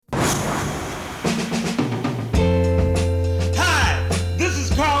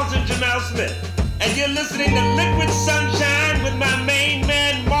listening to Liquid Sunshine with my main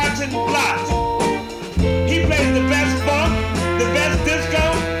man, Martin Blott. He plays the best funk, the best disco,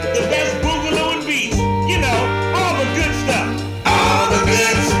 the best boogaloo and beats. You know, all the good stuff. All the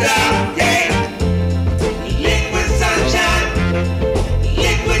good stuff, yeah. Liquid Sunshine,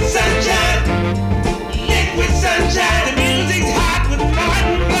 Liquid Sunshine, Liquid Sunshine. The music's hot with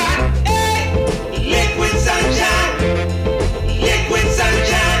Martin Blott. Hey, Liquid Sunshine, Liquid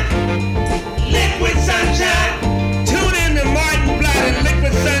Sunshine, Liquid Sunshine. Tune in to Martin Blott and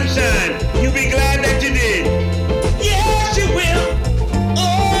Liquid Sunshine. You'll be glad that you did. Yes, you will.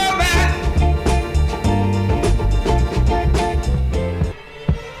 All right.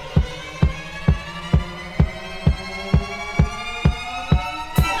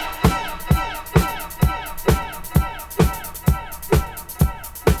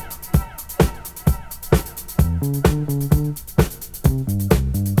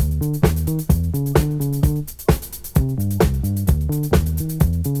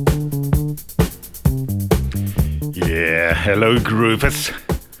 Hello groovers,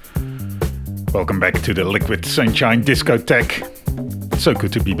 welcome back to the Liquid Sunshine Discotheque. So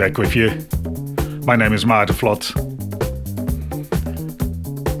good to be back with you. My name is Maarten Vlot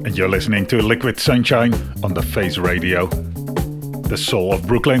and you're listening to Liquid Sunshine on the Face Radio, the soul of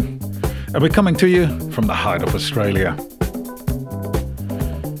Brooklyn, and we're coming to you from the heart of Australia.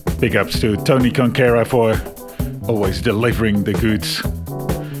 Big ups to Tony Conquera for always delivering the goods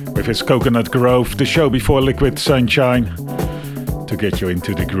with his Coconut Grove, the show before Liquid Sunshine, to get you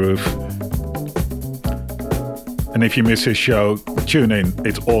into the groove. And if you miss his show, tune in,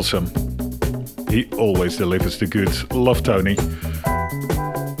 it's awesome. He always delivers the goods. Love Tony.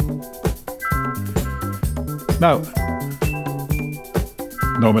 Now,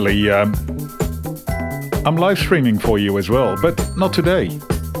 normally I'm live streaming for you as well, but not today.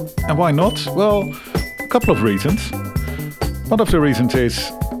 And why not? Well, a couple of reasons. One of the reasons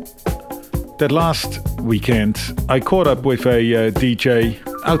is that last weekend I caught up with a DJ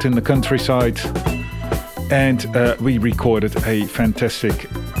out in the countryside, and we recorded a fantastic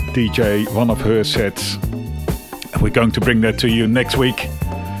DJ, one of her sets. And we're going to bring that to you next week,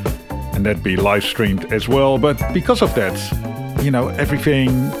 and that'd be live streamed as well. But because of that, you know,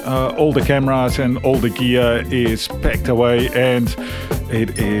 everything, all the cameras and all the gear is packed away, and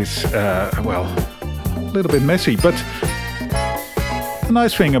it is, well, a little bit messy. But the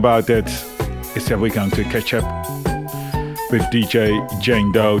nice thing about that is that we're going to catch up with DJ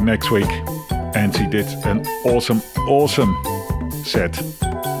Jane Doe next week, and she did an awesome set.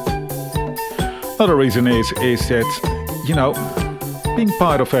 Another reason is that, you know, being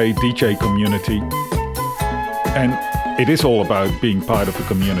part of a DJ community, and it is all about being part of a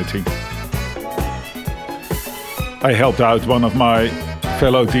community. I helped out one of my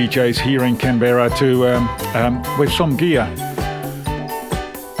fellow DJs here in Canberra to with some gear.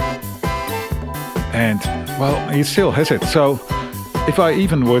 And, well, he still has it. So, if I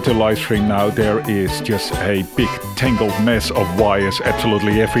even were to live stream now, there is just a big tangled mess of wires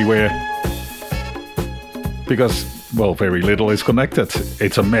absolutely everywhere. Because, well, very little is connected.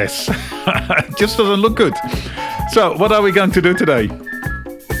 It's a mess. It just doesn't look good. So, what are we going to do today?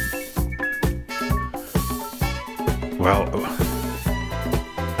 Well,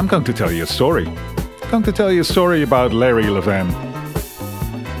 I'm going to tell you a story. I'm going to tell you a story about Larry Levan.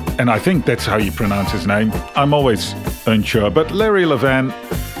 And I think that's how you pronounce his name. I'm always unsure. But Larry Levan,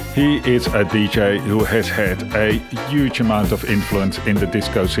 he is a DJ who has had a huge amount of influence in the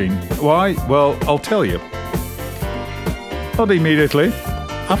disco scene. Why? Well, I'll tell you. Not immediately,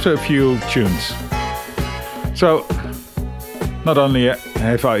 after a few tunes. So, not only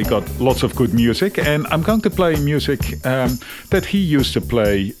have I got lots of good music, and I'm going to play music that he used to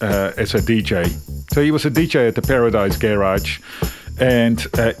play as a DJ. So he was a DJ at the Paradise Garage. And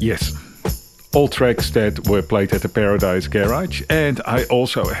yes, all tracks that were played at the Paradise Garage. And I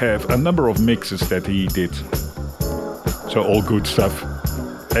also have a number of mixes that he did. So all good stuff.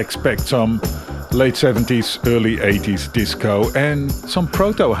 Expect some late 70s, early 80s disco and some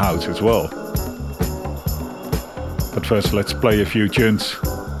proto house as well. But first, let's play a few tunes.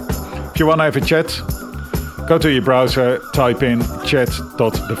 If you want to have a chat, go to your browser, type in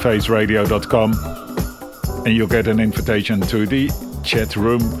chat.thefaceradio.com, and you'll get an invitation to the chat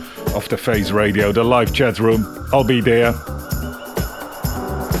room of the Face Radio, the live chat room. I'll be there.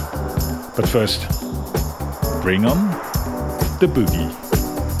 But first, bring on the boogie.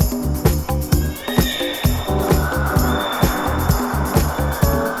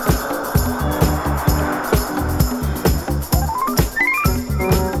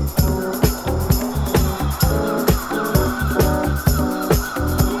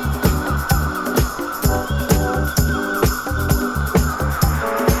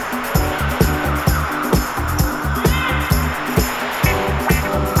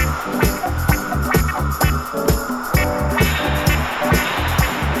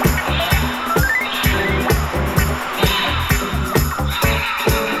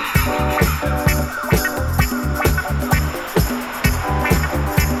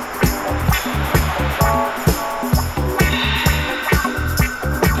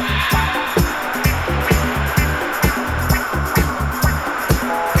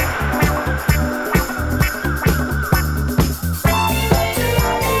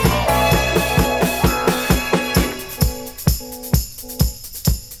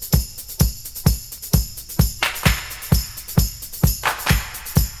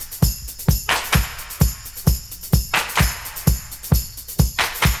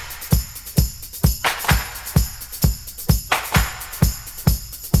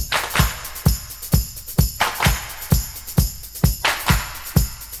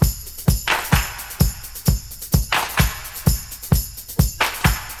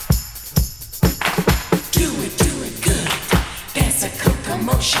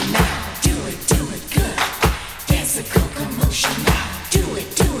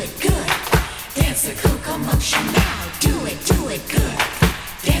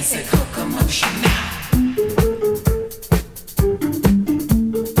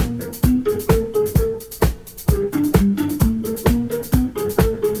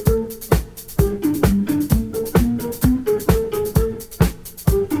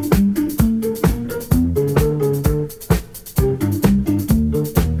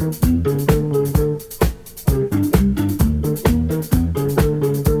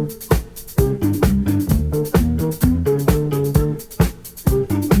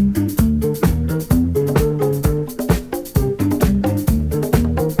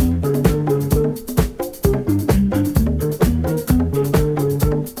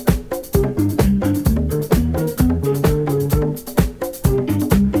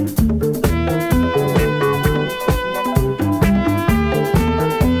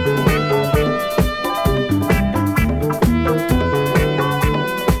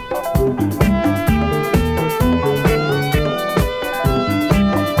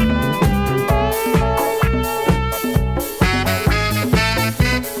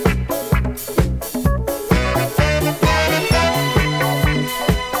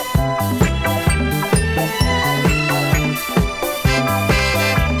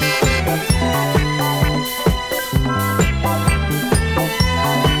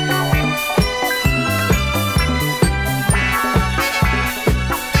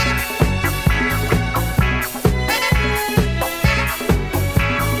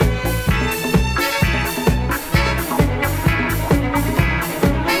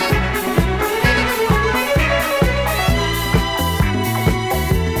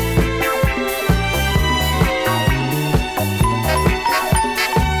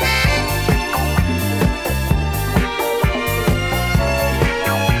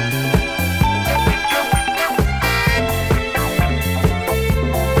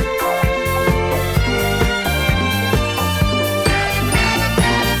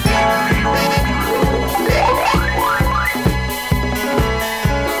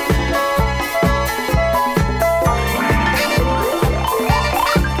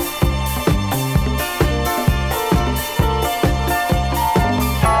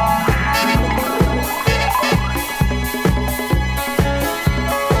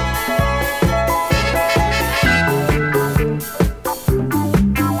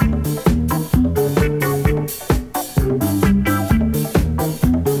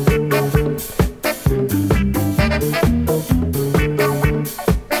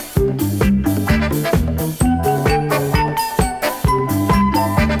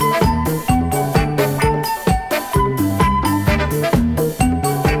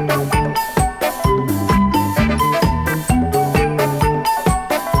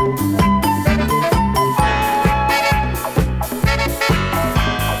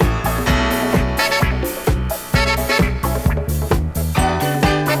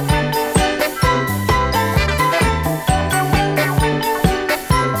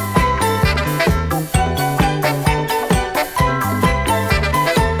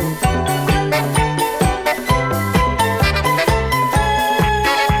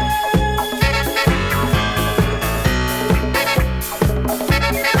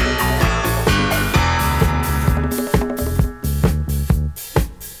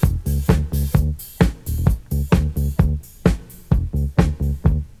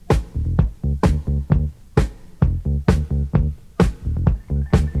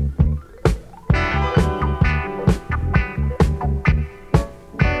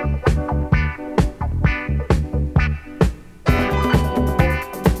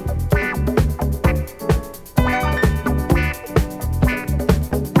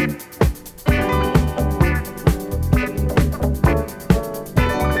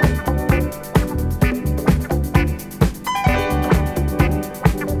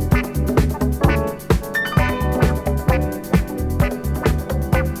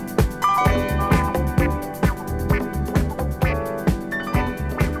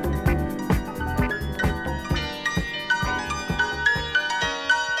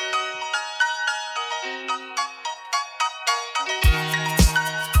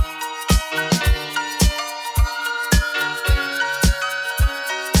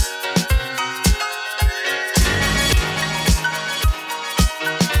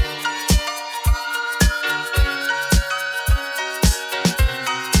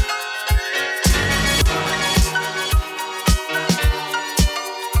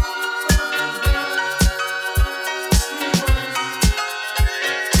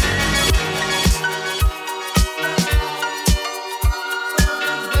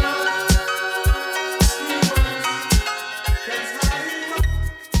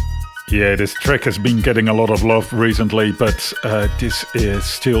 Yeah, this track has been getting a lot of love recently, but this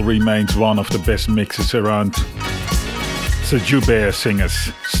still remains one of the best mixes around. The Joubert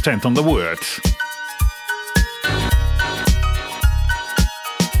Singers, Stand on the Words.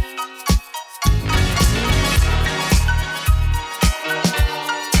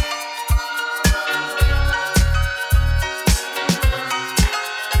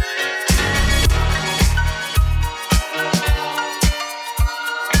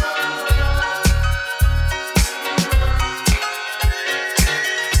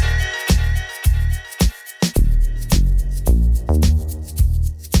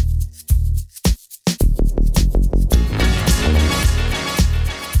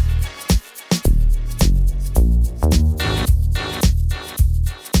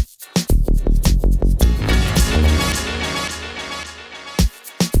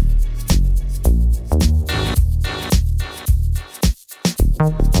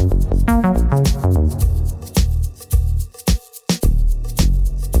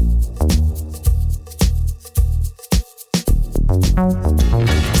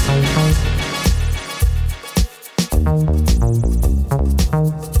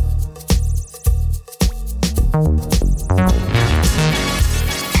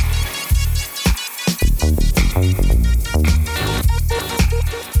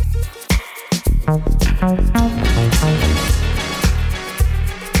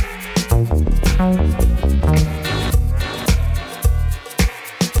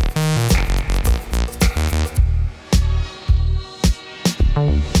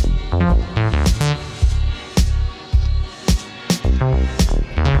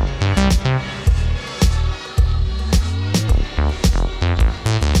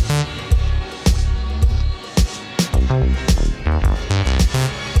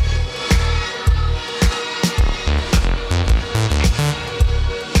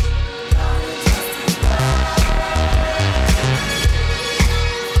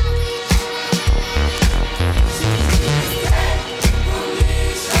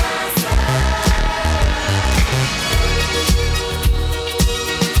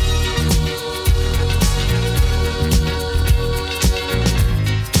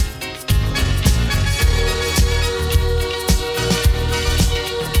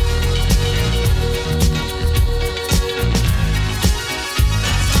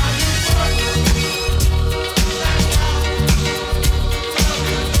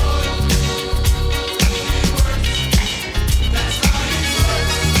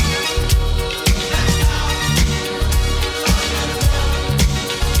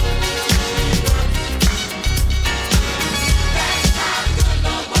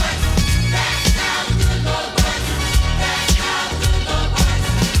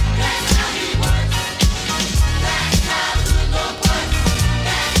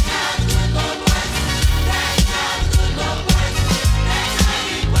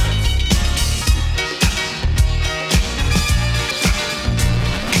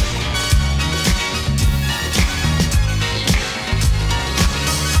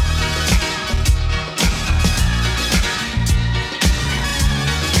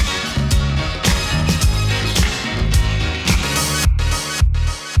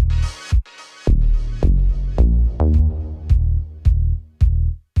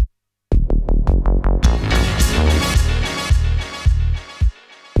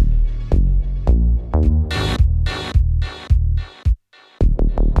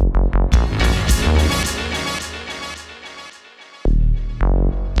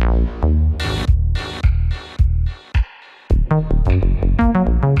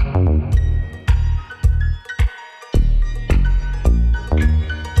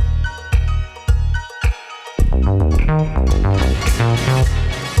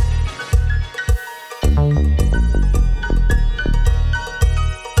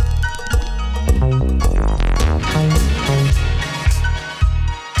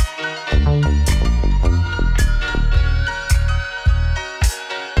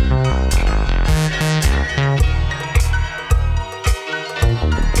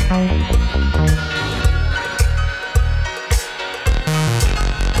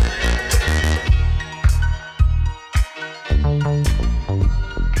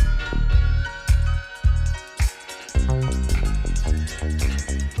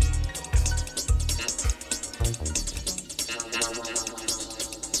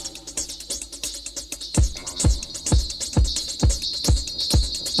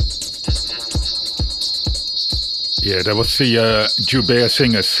 Yeah, that was the Joubert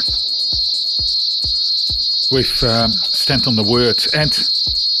Singers with Stand on the Words and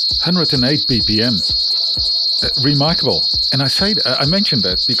 108 BPM. Remarkable. And I mentioned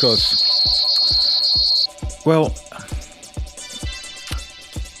that because, well,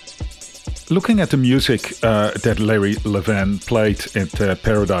 looking at the music that Larry Levan played at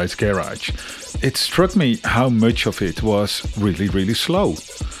Paradise Garage, it struck me how much of it was really, really slow.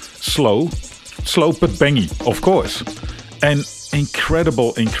 Slow but bangy, of course. And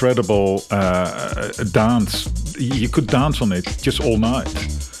incredible dance. You could dance on it just all night.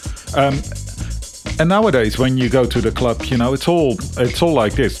 And nowadays, when you go to the club, you know, it's all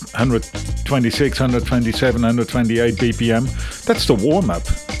like this: 126, 127, 128 BPM. That's the warm-up.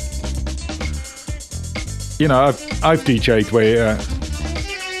 You know, I've DJ'd where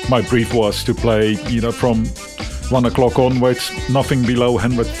my brief was to play, you know, from 1 o'clock onwards, nothing below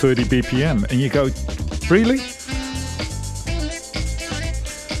 130 BPM. And you go, really?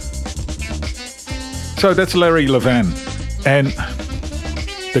 So that's Larry Levan. And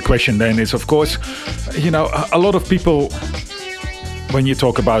the question then is, of course, you know, a lot of people, when you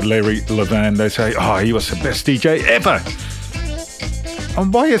talk about Larry Levan, they say, oh, he was the best DJ ever.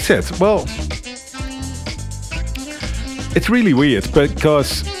 And why is that? Well, it's really weird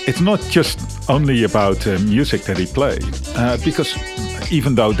because it's not just only about music that he played, because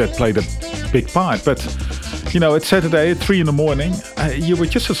even though that played a big part, but you know, at Saturday at 3 in the morning, you were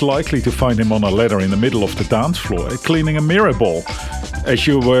just as likely to find him on a ladder in the middle of the dance floor cleaning a mirror ball as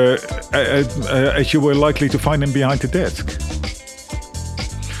you were likely to find him behind the desk.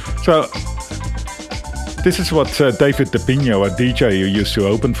 So this is what David DePino, a DJ who used to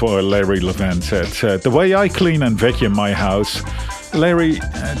open for Larry Levan, said. The way I clean and vacuum my house, Larry,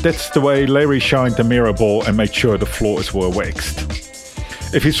 that's the way Larry shined the mirror ball and made sure the floors were waxed.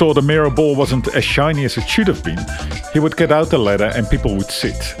 If he saw the mirror ball wasn't as shiny as it should have been, he would get out the ladder and people would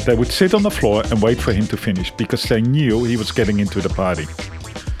sit. They would sit on the floor and wait for him to finish because they knew he was getting into the party.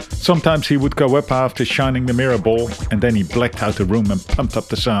 Sometimes he would go up after shining the mirror ball and then he blacked out the room and pumped up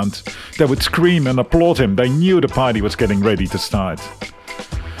the sound. They would scream and applaud him. They knew the party was getting ready to start.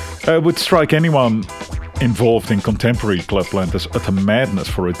 It would strike anyone involved in contemporary clubland as utter madness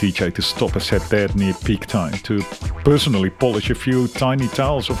for a DJ to stop a set dead near peak time to personally polish a few tiny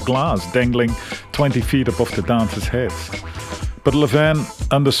tiles of glass dangling 20 feet above the dancers' heads. But Levan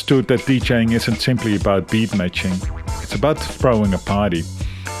understood that DJing isn't simply about beat matching. It's about throwing a party.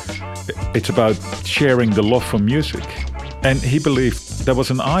 It's about sharing the love for music. And he believed there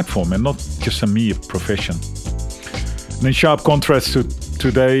was an art form and not just a mere profession. And in sharp contrast to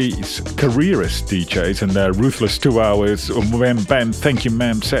today's careerist DJs and their ruthless 2 hours wham bam thank you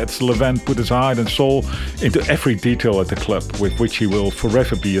ma'am sets, Levan put his heart and soul into every detail at the club with which he will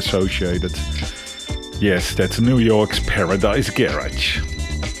forever be associated. Yes, that's New York's Paradise Garage.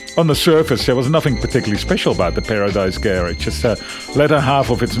 On the surface, there was nothing particularly special about the Paradise Garage. As the latter half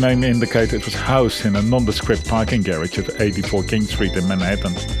of its name indicated, it was housed in a nondescript parking garage at 84 King Street in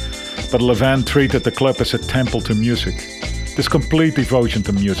Manhattan. But Levan treated the club as a temple to music. This complete devotion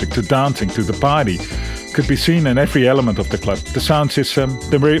to music, to dancing, to the party, could be seen in every element of the club. The sound system,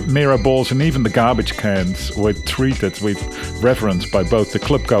 the mirror balls, and even the garbage cans were treated with reverence by both the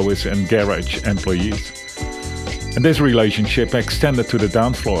clubgoers and garage employees. And this relationship extended to the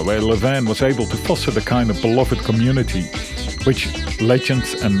dance floor, where Levan was able to foster the kind of beloved community which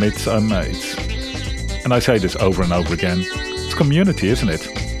legends and myths are made. And I say this over and over again. It's community, isn't it?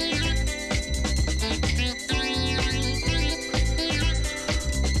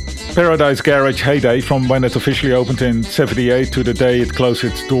 Paradise Garage heyday, from when it officially opened in 78 to the day it closed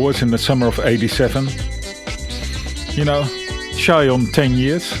its doors in the summer of 87. You know, shy on 10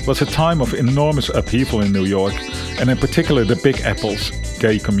 years, was a time of enormous upheaval in New York, and in particular the Big Apple's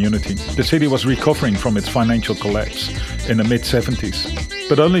gay community. The city was recovering from its financial collapse in the mid-70s,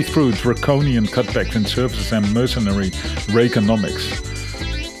 but only through draconian cutbacks in services and mercenary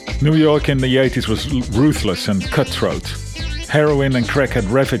Reaganomics. New York in the 80s was ruthless and cutthroat. Heroin and crack had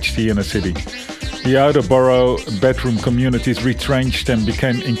ravaged the inner city. The outer borough bedroom communities retrenched and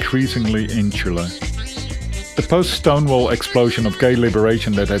became increasingly insular. The post-Stonewall explosion of gay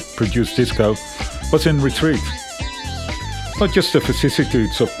liberation that had produced disco was in retreat. Not just the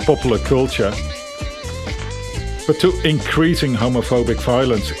vicissitudes of popular culture, but to increasing homophobic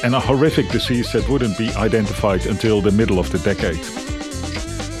violence and a horrific disease that wouldn't be identified until the middle of the decade.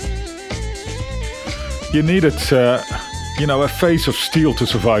 You needed a face of steel to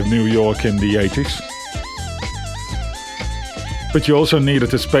survive New York in the 80s. But you also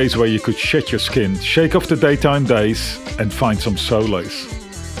needed a space where you could shed your skin, shake off the daytime days, and find some solace.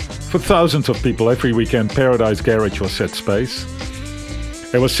 For thousands of people every weekend, Paradise Garage was that space.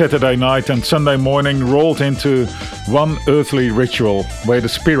 It was Saturday night and Sunday morning rolled into One earthly ritual where the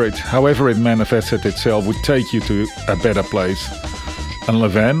spirit, however it manifested itself, would take you to a better place. And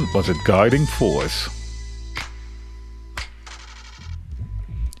Levan was a guiding force.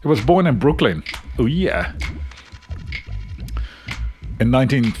 He was born in Brooklyn. Oh yeah. In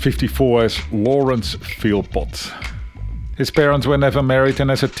 1954 as Lawrence Philpott. His parents were never married, and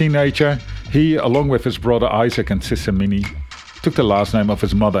as a teenager, he, along with his brother Isaac and sister Minnie, took the last name of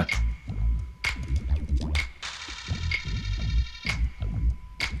his mother.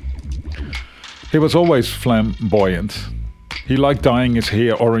 He was always flamboyant. He liked dyeing his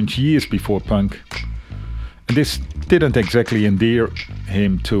hair orange years before punk. And this didn't exactly endear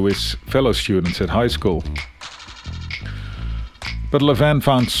him to his fellow students at high school. But Levan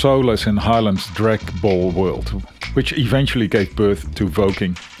found solace in Highland's drag ball world, which eventually gave birth to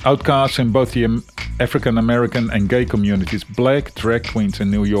voguing. Outcasts in both the African American and gay communities, black drag queens in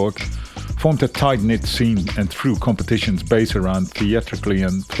New York formed a tight-knit scene and threw competitions based around theatrically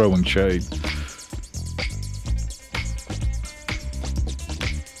and throwing shade.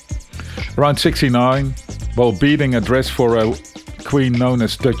 Around 69, while beading a dress for a queen known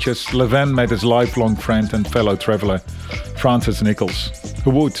as Duchess, Levan met his lifelong friend and fellow traveller, Francis Nichols, who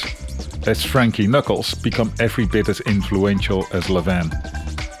would, as Frankie Knuckles, become every bit as influential as Levan.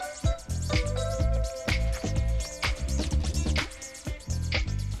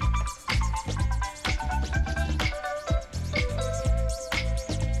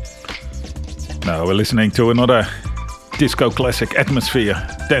 Now we're listening to another disco classic, Atmosphere,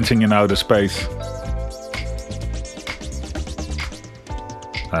 Dancing in Outer Space.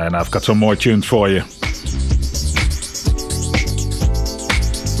 And I've got some more tunes for you.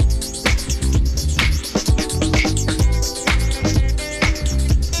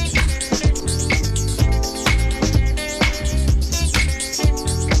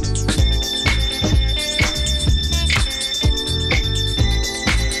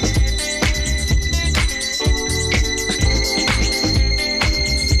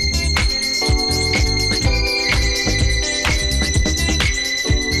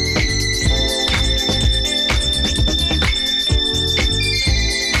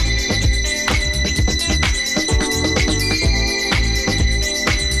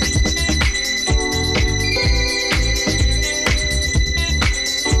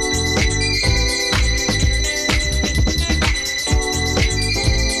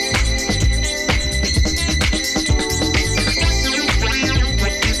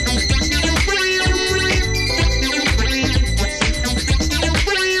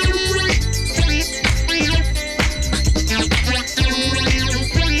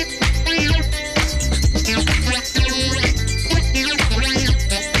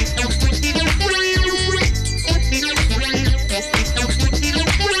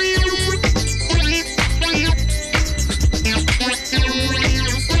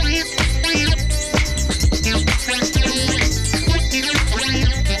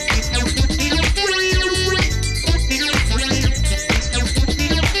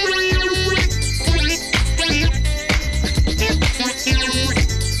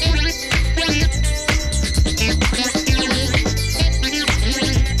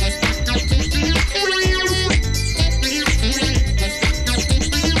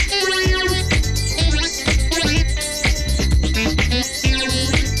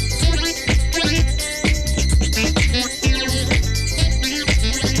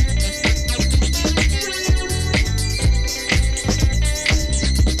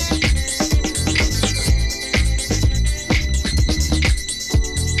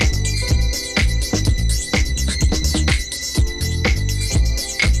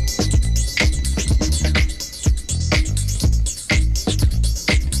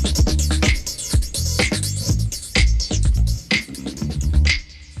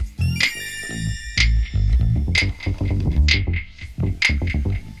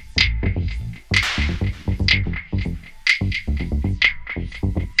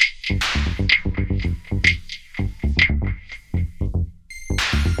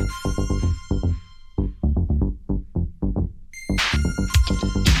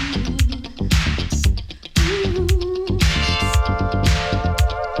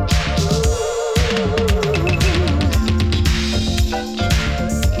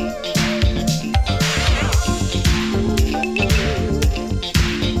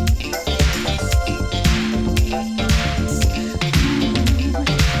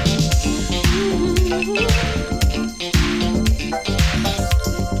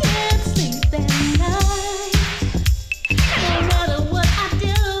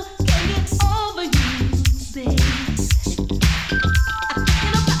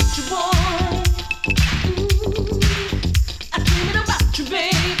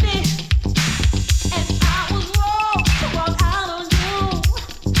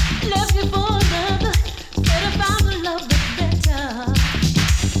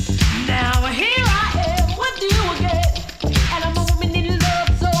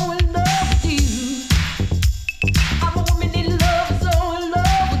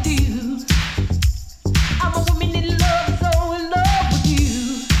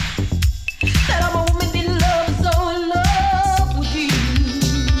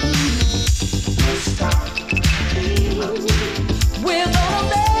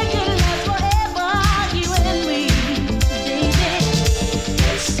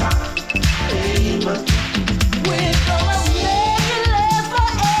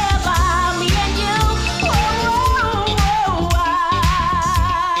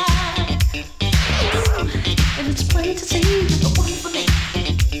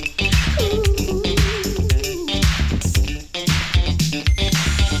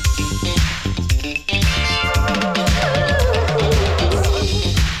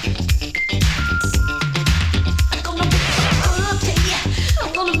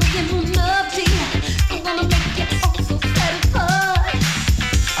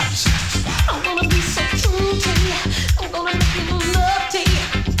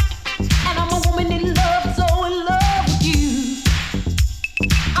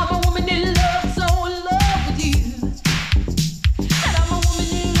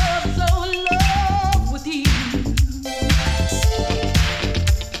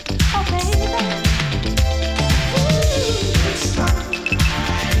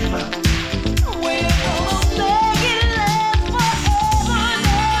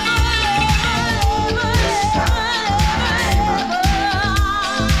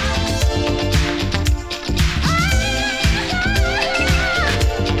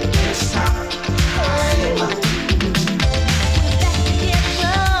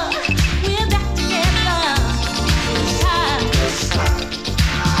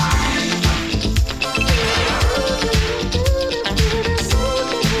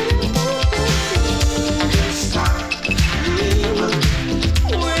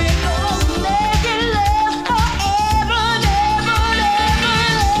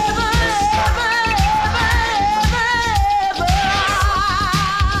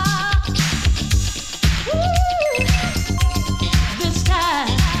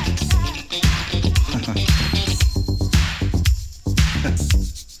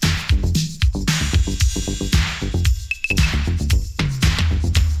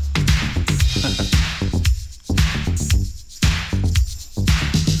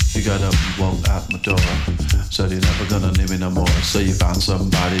 got up and walked out my door. Said you're never gonna need me no more. So you found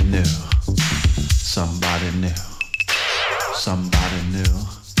somebody new. Somebody new. Somebody new.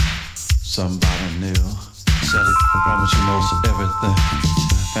 Somebody new. Said he promised you most everything.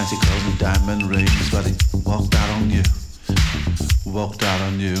 Fancy clothes and diamond rings. But he walked out on you. Walked out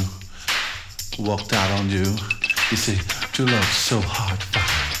on you. Walked out on you. You see, true love's so hard to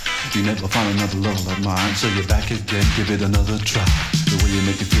find. You never find another love like mine. So you're back again, give it another try. The way you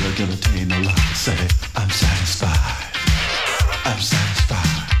make me feel like you'll attain a lot. Say, I'm satisfied. I'm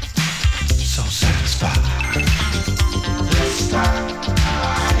satisfied. So satisfied. This time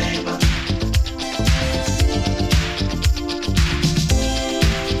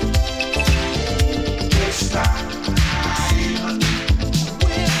this time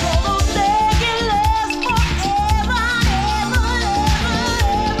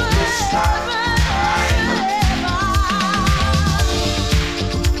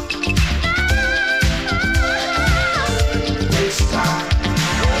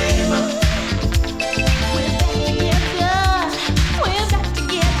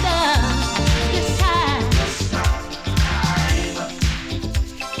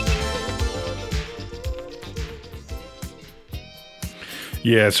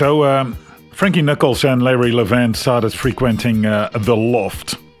Yeah, so Frankie Knuckles and Larry Levan started frequenting the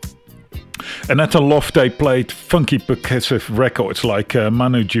Loft. And at the Loft they played funky percussive records like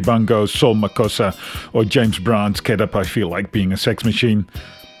Manu Dibango's Soul Makossa or James Brown's Get Up I Feel Like Being a Sex Machine.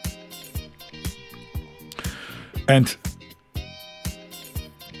 And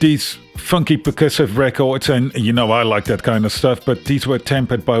these funky percussive records, and you know I like that kind of stuff, but these were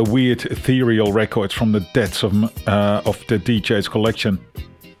tempered by weird ethereal records from the depths of the DJ's collection.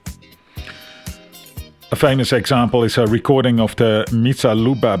 A famous example is a recording of the Missa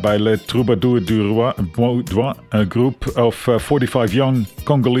Luba by Le Troubadour du Roi, a group of 45 young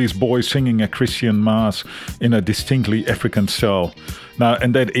Congolese boys singing a Christian mass in a distinctly African style. Now,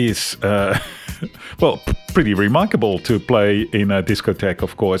 and that is, well, pretty remarkable to play in a discotheque,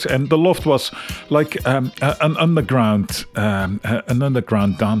 of course. And the Loft was like an underground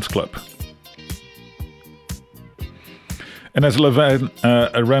dance club. And as Levan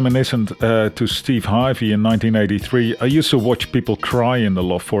reminiscent to Steve Harvey in 1983, I used to watch people cry in the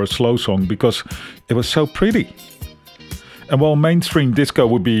Loft for a slow song because it was so pretty. And while mainstream disco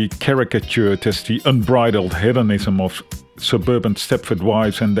would be caricatured as the unbridled hedonism of suburban Stepford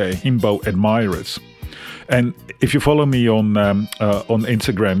wives and their himbo admirers. And if you follow me on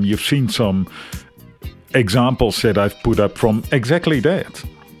Instagram, you've seen some examples that I've put up from exactly that.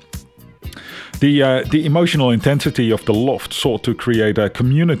 The emotional intensity of the Loft sought to create a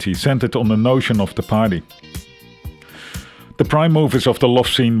community centered on the notion of the party. The prime movers of the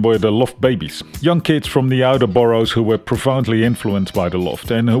Loft scene were the Loft Babies, young kids from the outer boroughs who were profoundly influenced by the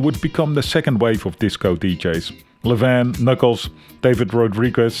Loft and who would become the second wave of disco DJs. Levan, Knuckles, David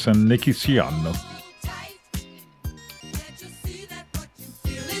Rodriguez and Nicky Ciano.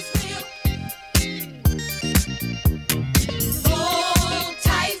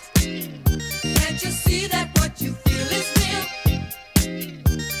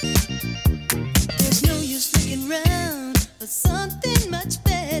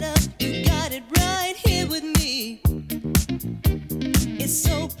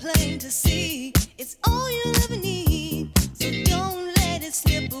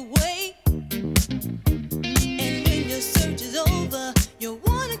 Slip away, and when your search is over, you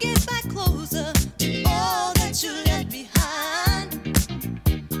want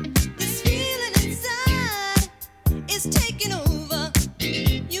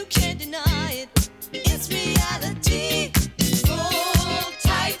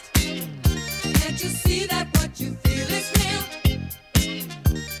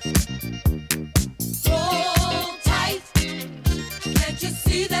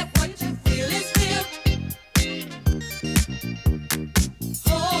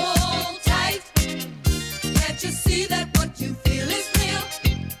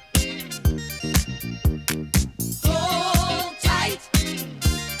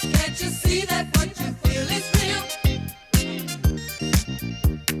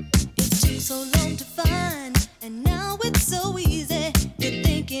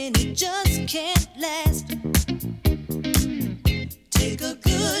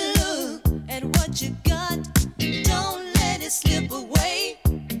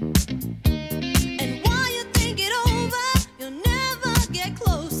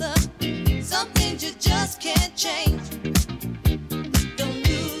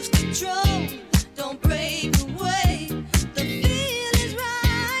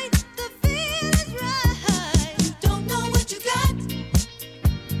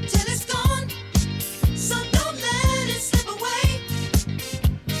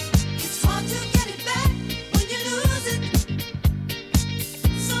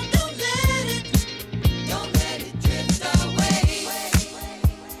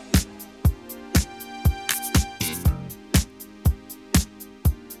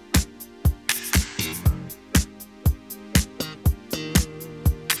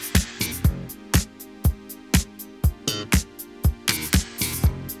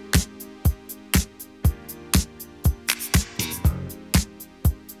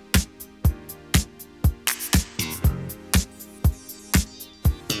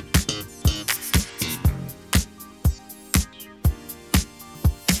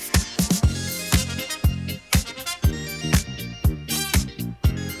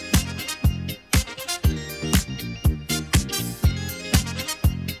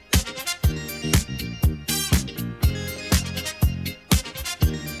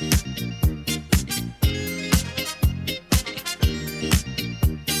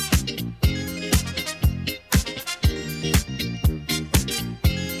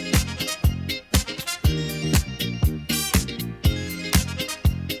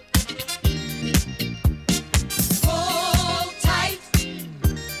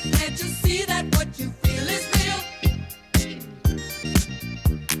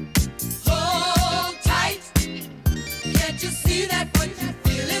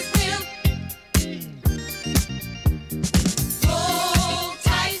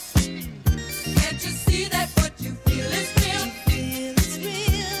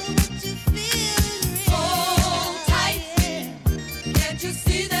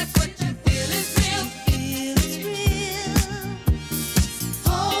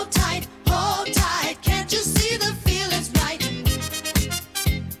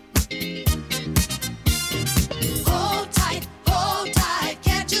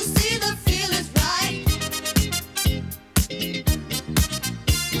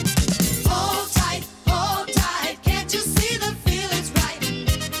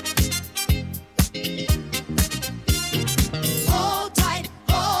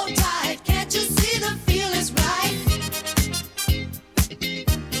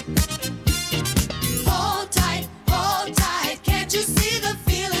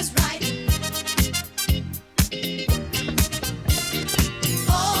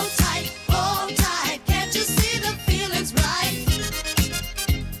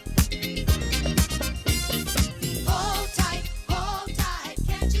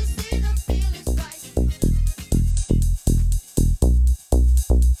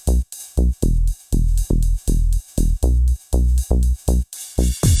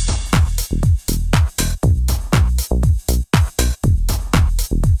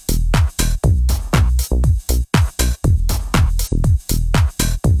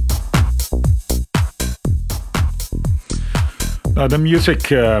Now, the music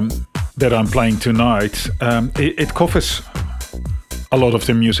that I'm playing tonight, it covers a lot of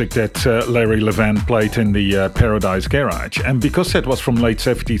the music that Larry Levan played in the Paradise Garage. And because that was from late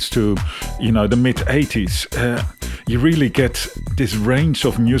 70s to, the mid 80s, you really get this range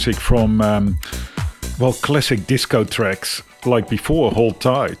of music from, classic disco tracks like before, Hold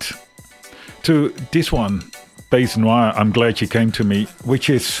Tight, to this one, Bass Noir, I'm Glad You Came to Me, which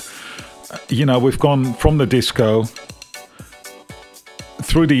is, we've gone from the disco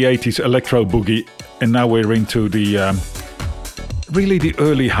through the 80s electro boogie, and now we're into the really the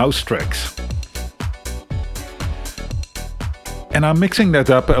early house tracks. And I'm mixing that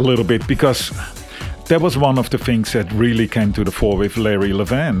up a little bit because that was one of the things that really came to the fore with Larry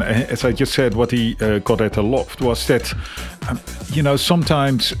Levan. As I just said, what he got at the Loft was that,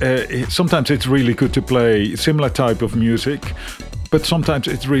 sometimes it's really good to play similar type of music, but sometimes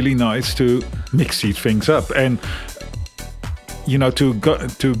it's really nice to mix these things up and,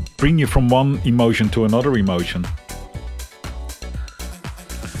 to bring you from one emotion to another emotion.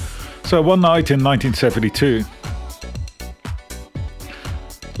 So one night in 1972,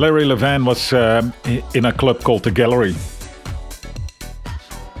 Larry Levan was in a club called The Gallery.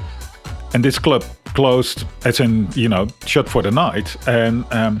 And this club closed, as in, shut for the night. And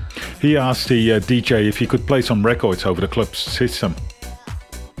he asked the DJ if he could play some records over the club's system.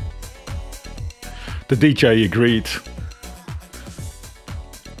 The DJ agreed.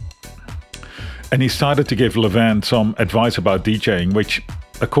 And he started to give Levan some advice about DJing, which,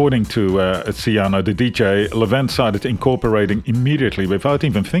 according to Ciano, the DJ, Levan started incorporating immediately without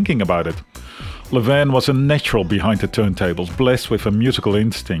even thinking about it. Levan was a natural behind the turntables, blessed with a musical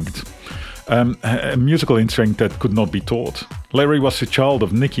instinct. A musical instinct that could not be taught. Larry was the child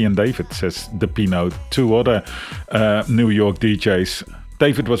of Nicky and David, says DePino, two other New York DJs.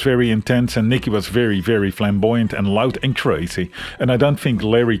 David was very intense and Nicky was very, very flamboyant and loud and crazy. And I don't think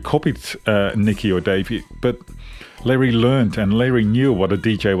Larry copied Nicky or David, but Larry learned and Larry knew what a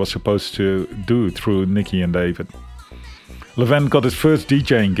DJ was supposed to do through Nicky and David. Levan got his first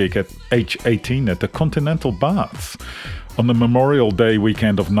DJing gig at age 18 at the Continental Baths on the Memorial Day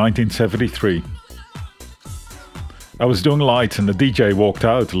weekend of 1973. I was doing lights and the DJ walked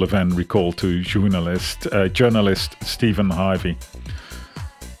out, Levan recalled to journalist Stephen Harvey.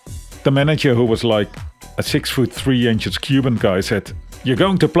 The manager, who was like a 6'3" Cuban guy, said, "You're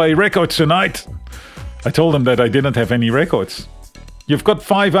going to play records tonight?" I told him that I didn't have any records. "You've got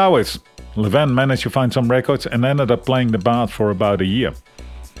 5 hours." Levan managed to find some records and ended up playing the Baths for about a year.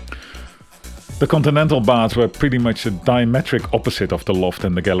 The Continental Baths were pretty much the diametric opposite of the Loft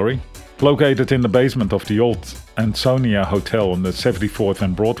and the Gallery. Located in the basement of the old Ansonia Hotel on the 74th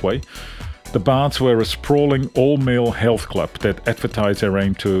and Broadway, the Baths were a sprawling all-male health club that advertised their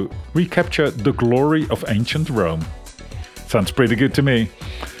aim to recapture the glory of ancient Rome. Sounds pretty good to me.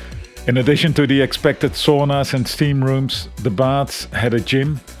 In addition to the expected saunas and steam rooms, the Baths had a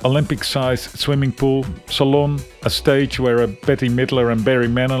gym, Olympic-sized swimming pool, salon, a stage where Betty Midler and Barry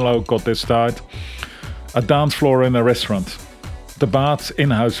Manilow got their start, a dance floor and a restaurant. The Baths'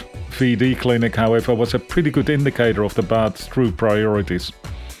 in-house VD clinic, however, was a pretty good indicator of the Baths' true priorities.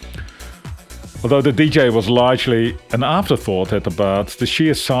 Although the DJ was largely an afterthought at the Baths, the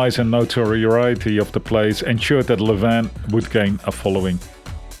sheer size and notoriety of the place ensured that Levan would gain a following.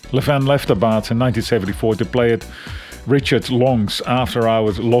 Levan left the Baths in 1974 to play at Richard Long's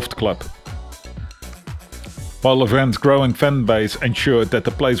after-hours loft club. While Levan's growing fan base ensured that the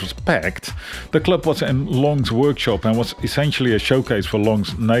place was packed, the club was in Long's workshop and was essentially a showcase for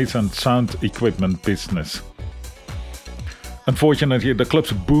Long's nascent sound equipment business. Unfortunately, the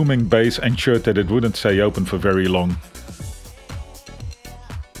club's booming bass ensured that it wouldn't stay open for very long.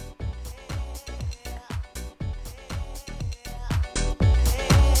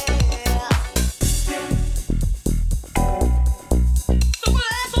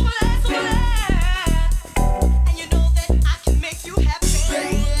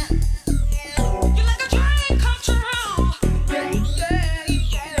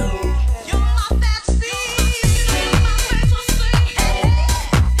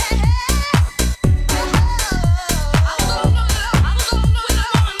 Oh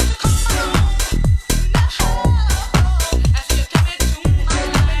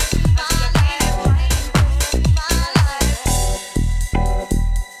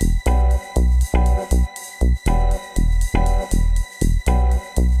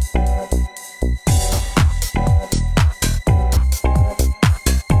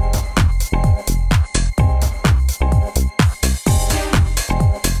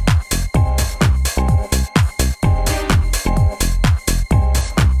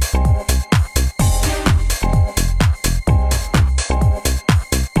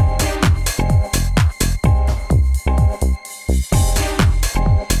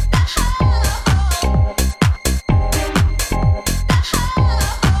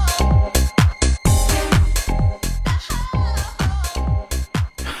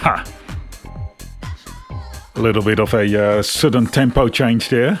A little bit of a sudden tempo change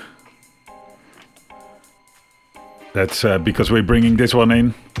there. That's because we're bringing this one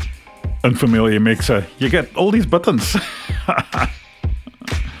in. Unfamiliar mixer. You get all these buttons. That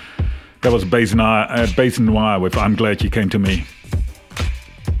was Bass Noir with I'm Glad You Came to Me.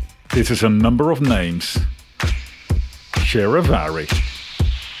 This is a number of names. Charivari.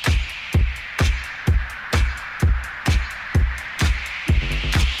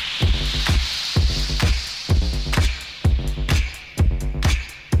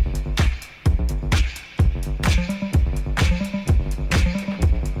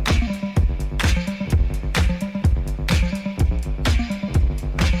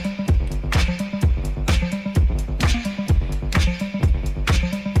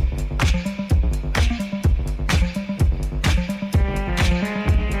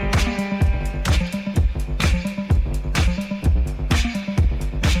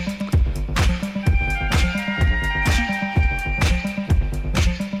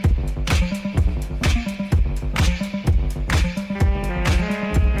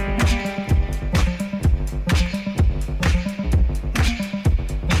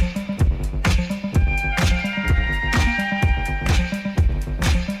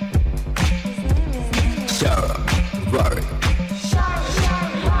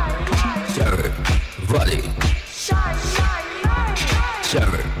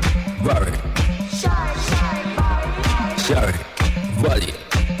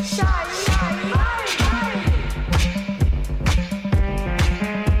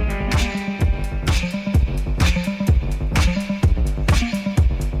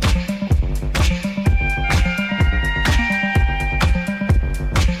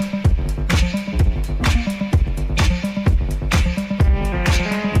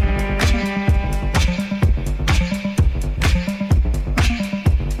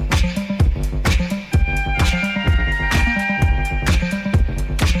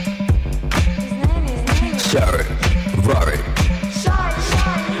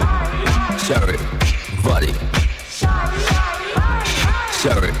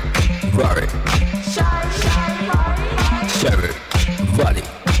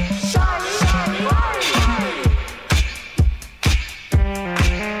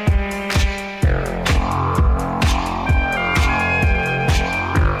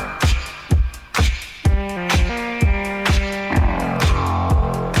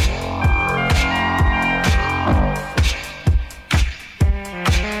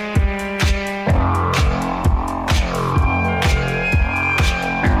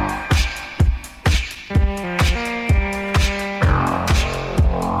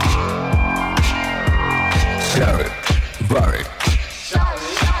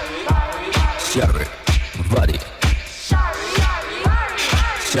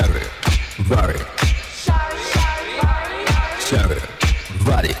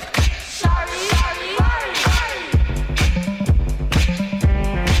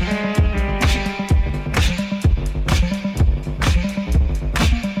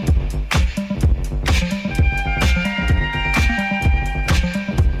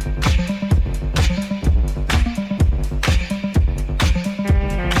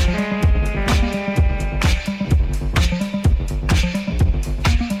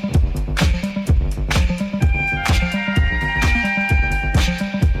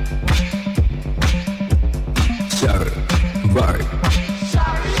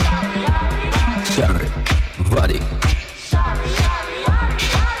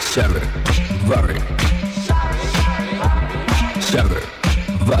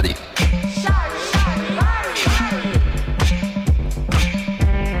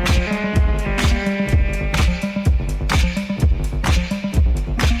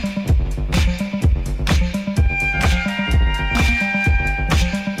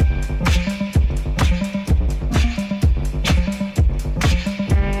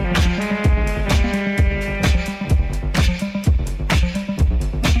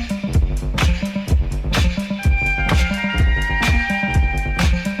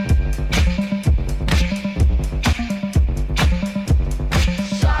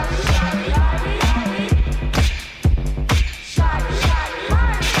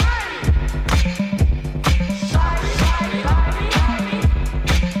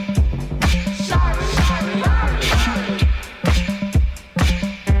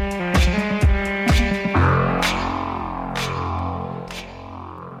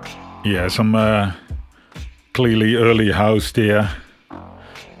 Yeah, some clearly early house there.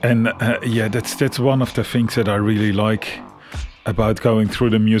 And yeah, that's one of the things that I really like about going through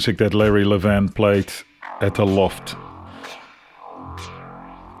the music that Larry Levan played at the Loft.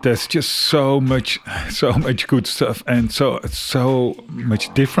 there's just so much good stuff and so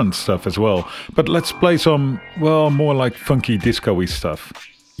much different stuff as well. But let's play some, well, more like funky disco-y stuff.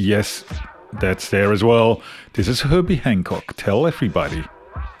 Yes, that's there as well. This is Herbie Hancock. Tell everybody.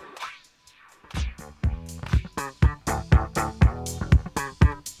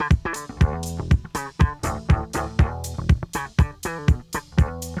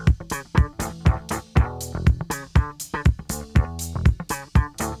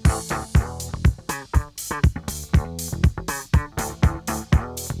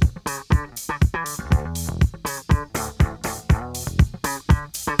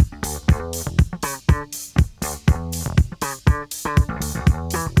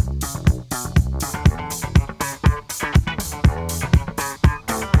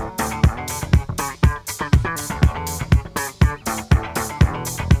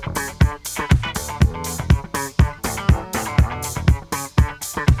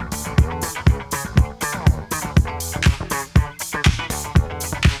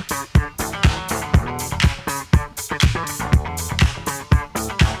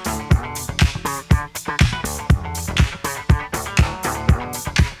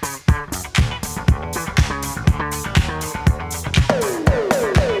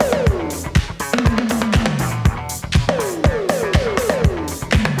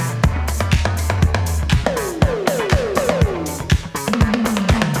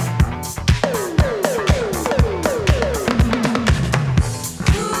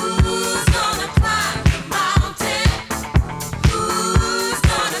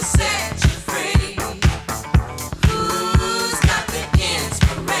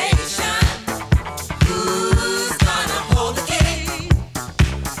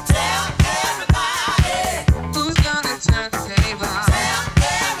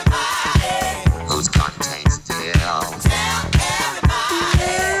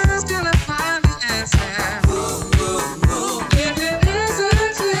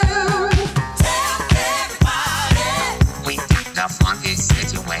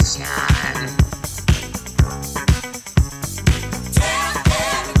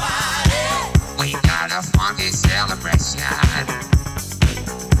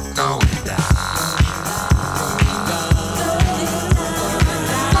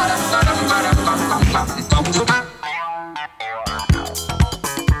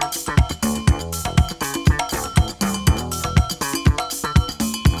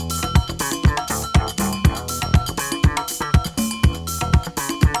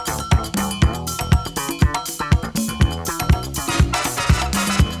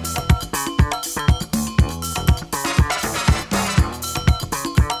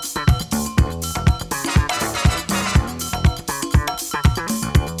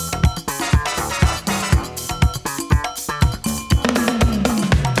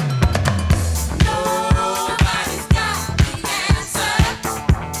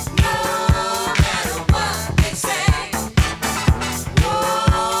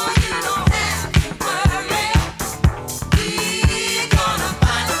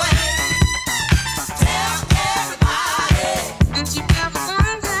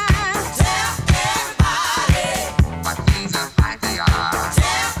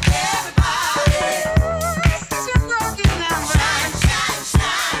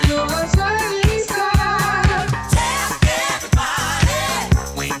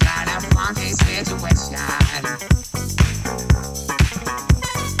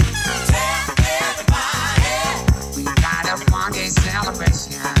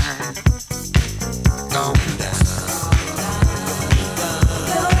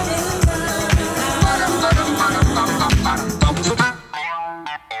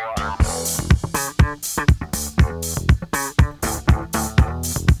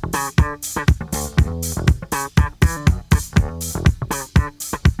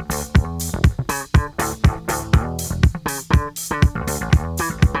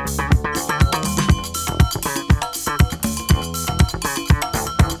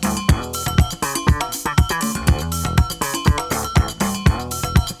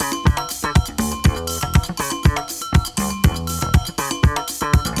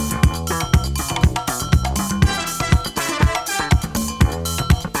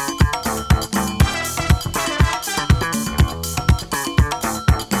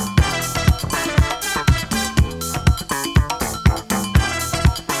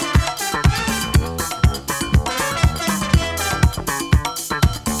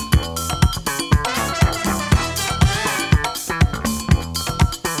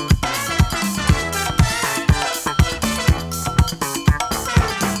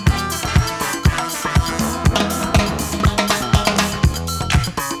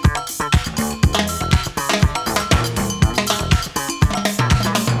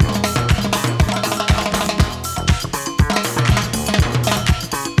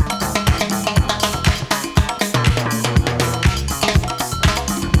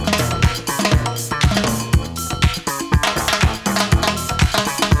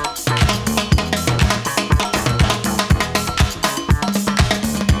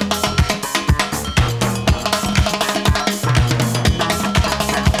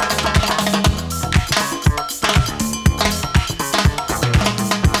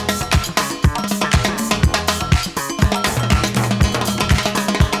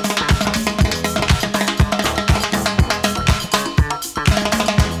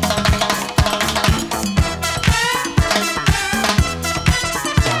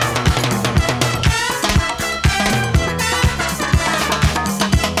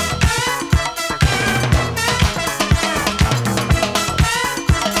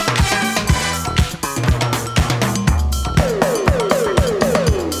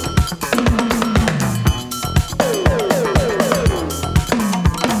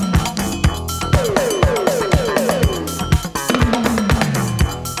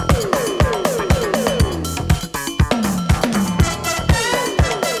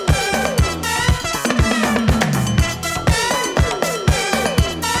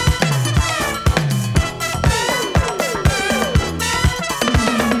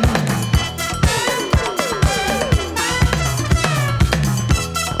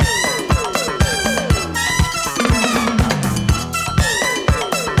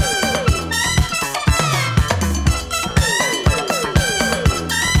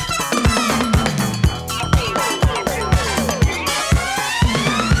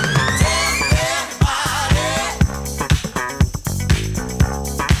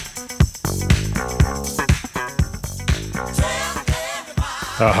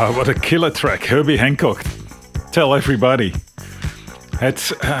 What a killer track, Herbie Hancock. Tell everybody.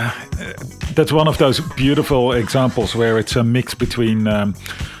 That's one of those beautiful examples where it's a mix between,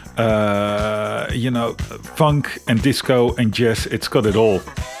 funk and disco and jazz. It's got it all.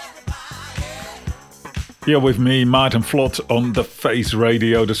 Here with me, Martin Vlot on the Face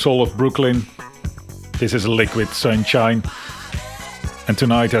Radio, the soul of Brooklyn. This is Liquid Sunshine. And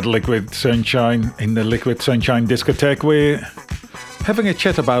tonight at Liquid Sunshine, in the Liquid Sunshine discotheque, we're having a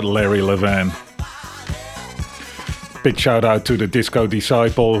chat about Larry Levan. Big shout out to the Disco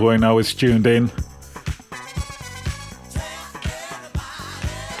Disciple, who I know is tuned in.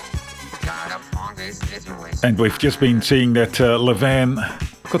 And we've just been seeing that Levan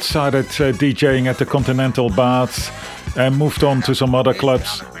got started DJing at the Continental Baths and moved on to some other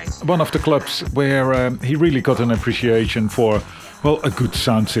clubs. One of the clubs where he really got an appreciation for, well, a good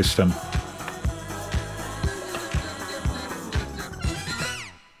sound system.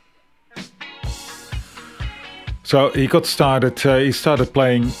 So he got started, he started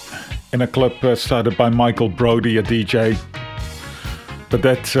playing in a club started by Michael Brody, a DJ. But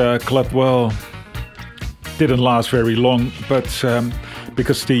that club, well, didn't last very long, but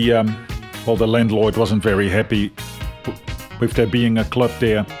because the landlord wasn't very happy with there being a club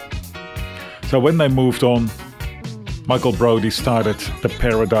there. So when they moved on, Michael Brody started the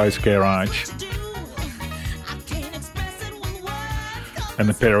Paradise Garage. And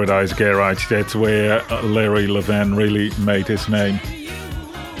the Paradise Garage, that's where Larry Levan really made his name.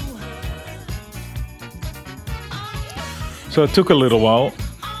 So it took a little while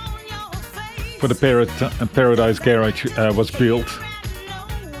for the Paradise Garage was built.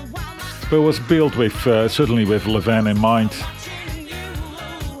 But it was built with certainly with Levan in mind.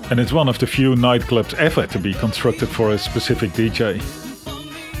 And it's one of the few nightclubs ever to be constructed for a specific DJ.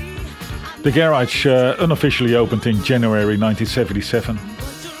 The garage unofficially opened in January 1977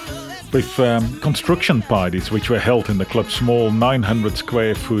 with construction parties which were held in the club's small 900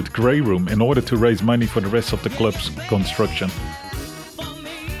 square foot grey room in order to raise money for the rest of the club's construction.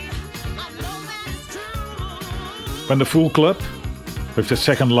 When the full club, with the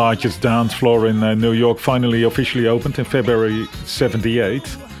second largest dance floor in New York, finally officially opened in February 78,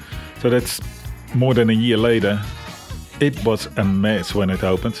 so that's more than a year later, it was a mess when it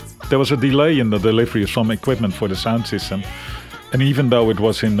opened. There was a delay in the delivery of some equipment for the sound system, and even though it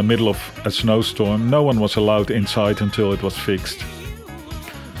was in the middle of a snowstorm, no one was allowed inside until it was fixed.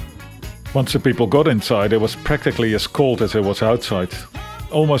 Once the people got inside, it was practically as cold as it was outside.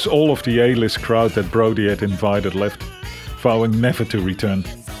 Almost all of the A-list crowd that Brody had invited left, vowing never to return.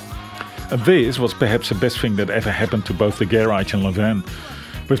 And this was perhaps the best thing that ever happened to both the garage and Levan.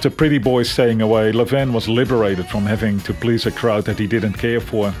 With the pretty boys staying away, Levan was liberated from having to please a crowd that he didn't care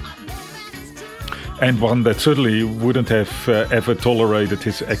for. And one that certainly wouldn't have ever tolerated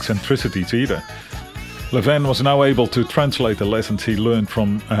his eccentricities either. Levan was now able to translate the lessons he learned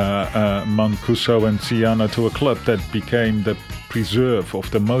from Mancuso and Siena to a club that became the preserve of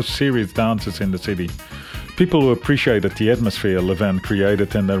the most serious dancers in the city. People who appreciated the atmosphere Levan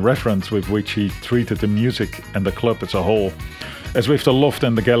created and the reverence with which he treated the music and the club as a whole. As with the Loft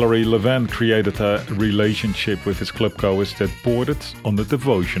and the Gallery, Levan created a relationship with his clubgoers that bordered on the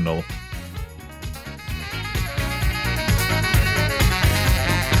devotional.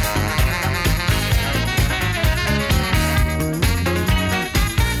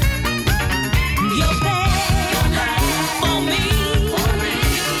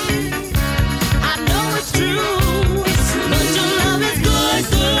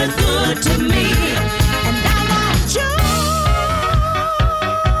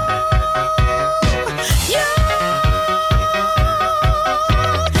 Yeah.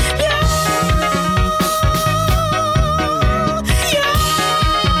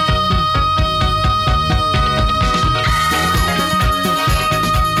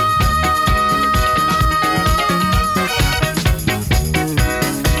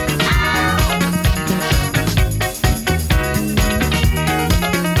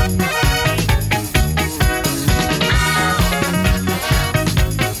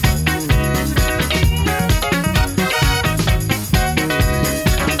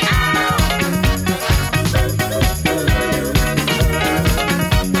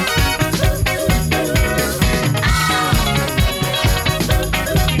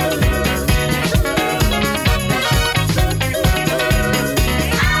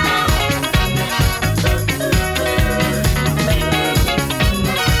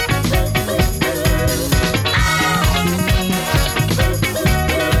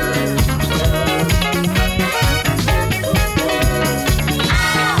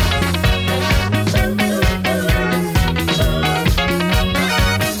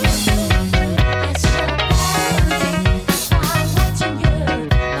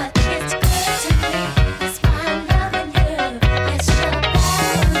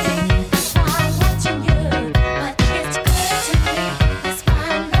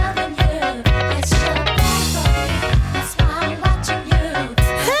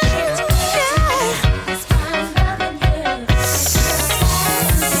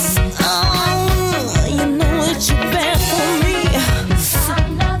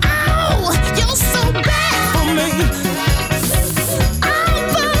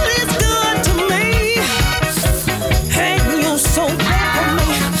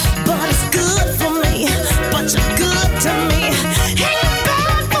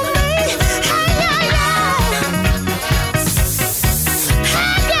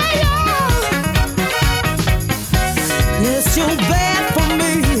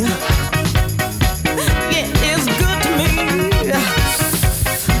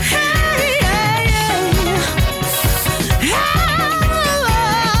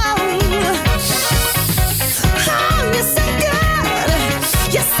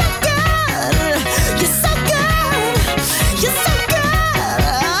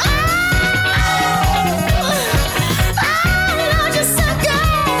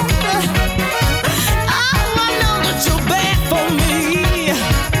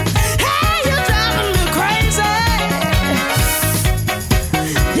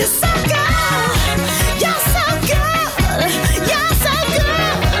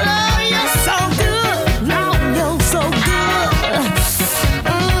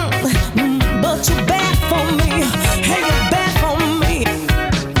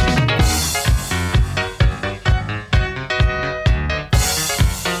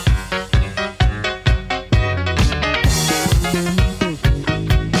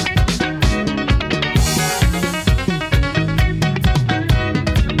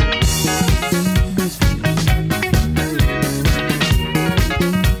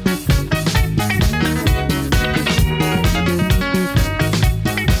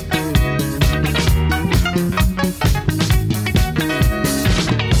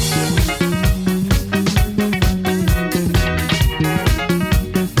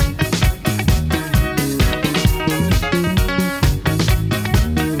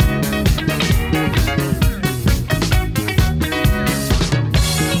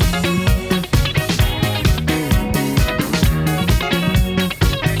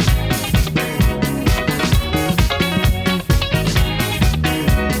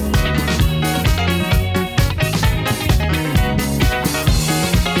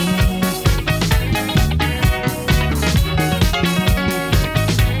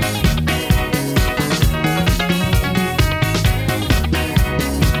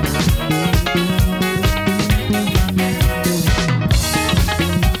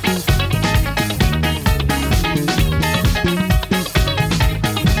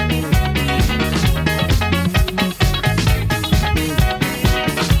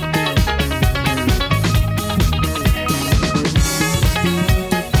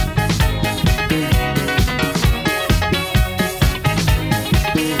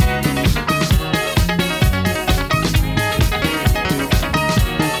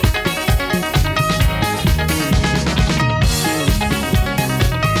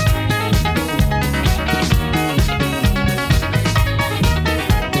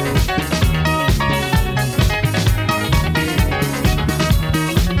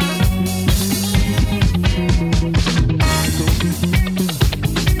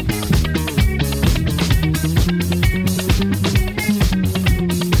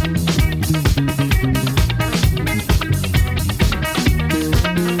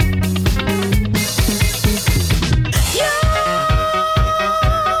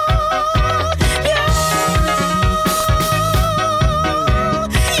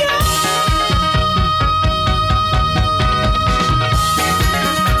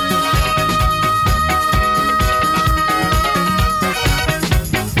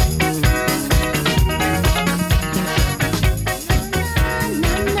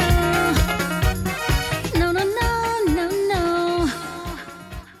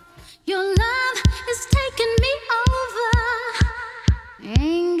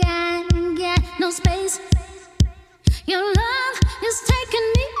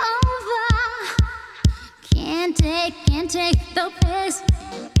 take the pace.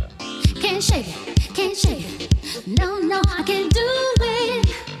 Can't shake it, can't shake it. No, no, I can't do it.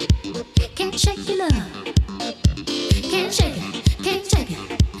 Can't shake your love. Can't shake it, can't shake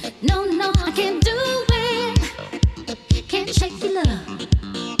it. No, no, I can't do it. Can't shake your love.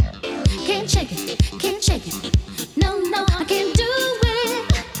 Can't shake it, can't shake it. No, no, I can't do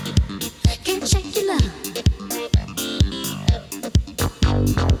it. Can't shake your love.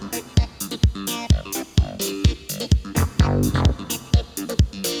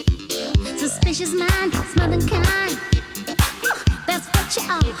 Suspicious mind, smothering kind. That's what you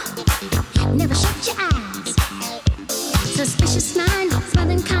are. Never shut your eyes. Suspicious mind,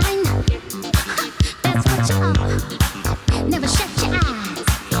 smothering kind. That's what you are. Never shut your eyes.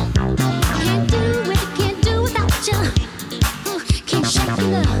 Can't do it, can't do without you. Can't shake your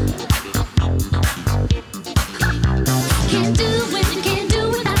love. Can't do it, can't do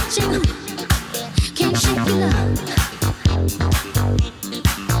without you. Can't shake your love.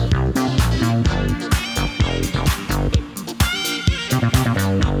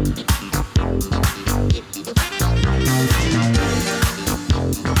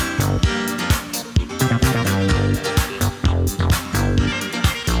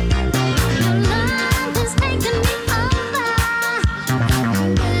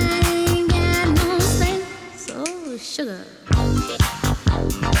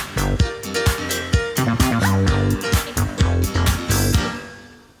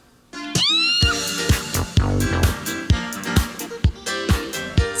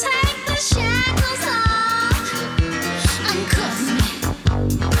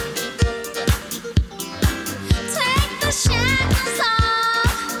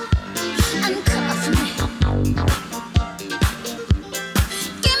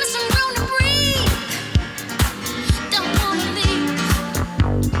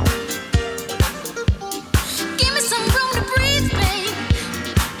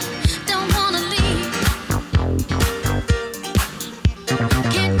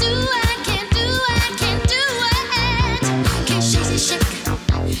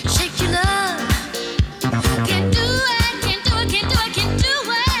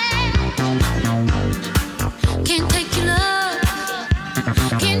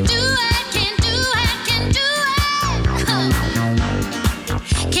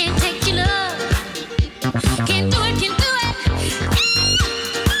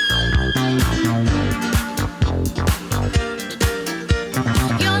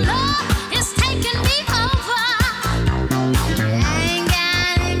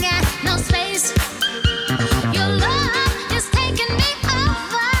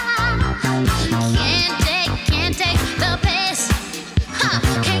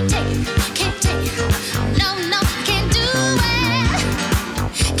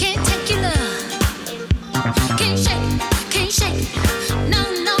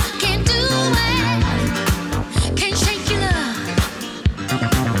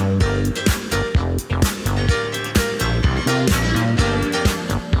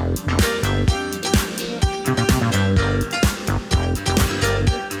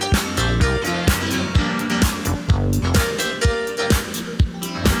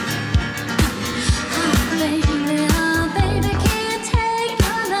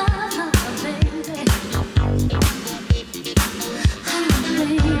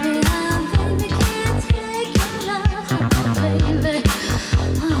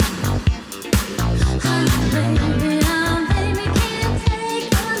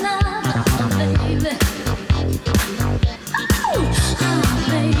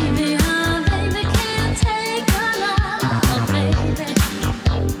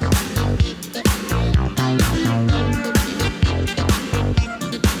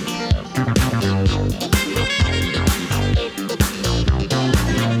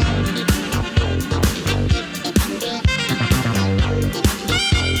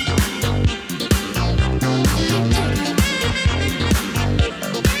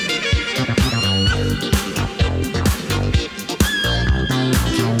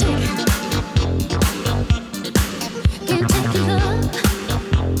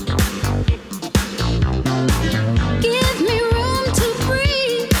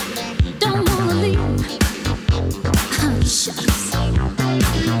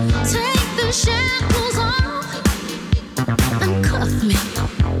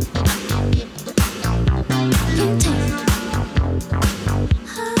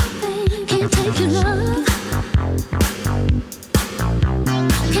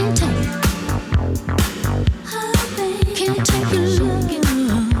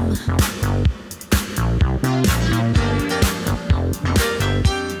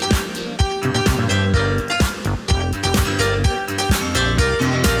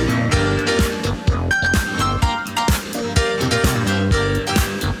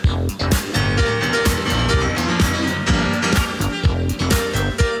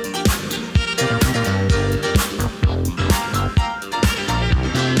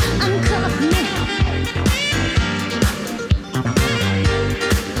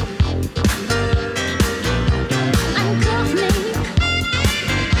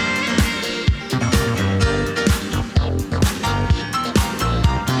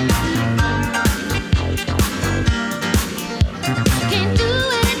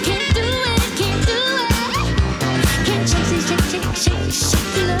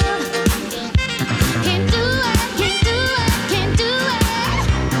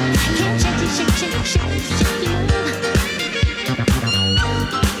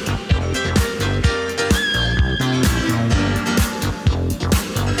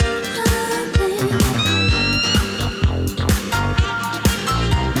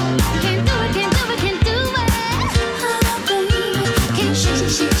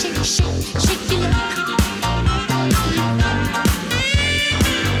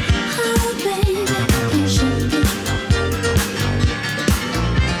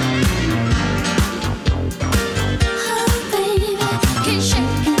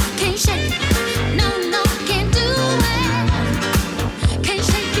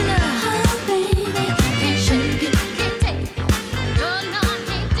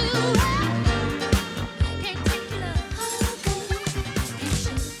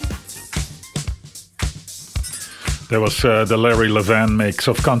 There was the Larry Levan mix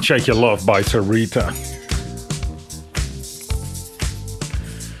of Can't Shake Your Love by Sarita.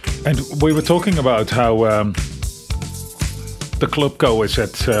 And we were talking about how the club goers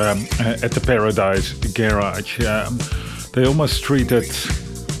at the Paradise Garage, they almost treated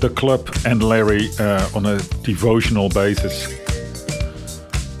the club and Larry on a devotional basis.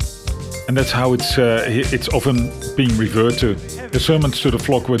 And that's how it's often being referred to. The sermons to the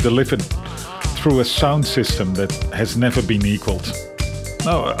flock were delivered through a sound system that has never been equaled.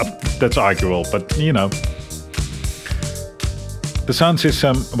 No, that's arguable, but you know. The sound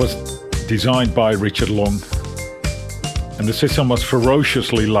system was designed by Richard Long, and the system was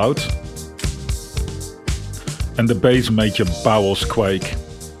ferociously loud, and the bass made your bowels quake.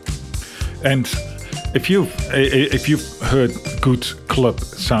 And if you've heard good club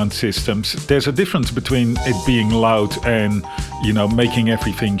sound systems, there's a difference between it being loud and, you know, making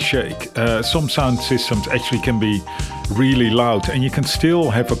everything shake. Some sound systems actually can be really loud and you can still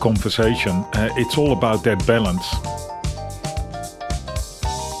have a conversation. It's all about that balance.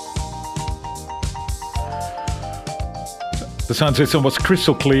 The sound system was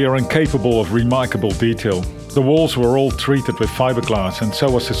crystal clear and capable of remarkable detail. The walls were all treated with fiberglass and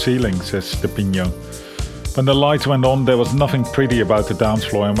so was the ceiling, says De Pino. When the lights went on, there was nothing pretty about the dance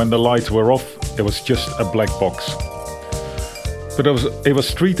floor, and when the lights were off, it was just a black box. But it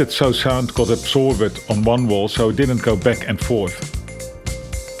was treated so sound could absorb it on one wall, so it didn't go back and forth.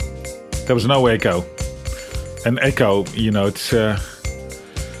 There was no echo. And echo, you know, it's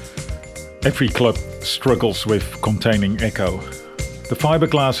every club struggles with containing echo. The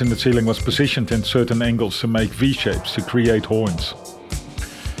fiberglass in the ceiling was positioned in certain angles to make V-shapes to create horns.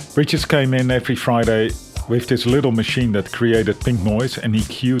 Richards came in every Friday with this little machine that created pink noise and he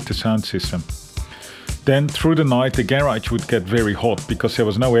cued the sound system. Then through the night the garage would get very hot because there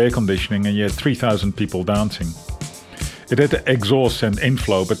was no air conditioning and you had 3,000 people dancing. It had exhaust and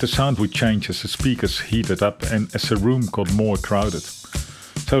inflow, but the sound would change as the speakers heated up and as the room got more crowded.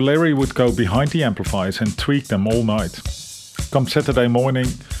 So Larry would go behind the amplifiers and tweak them all night. Come Saturday morning,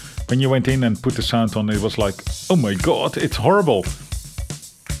 when you went in and put the sound on, it was like, oh my god, it's horrible.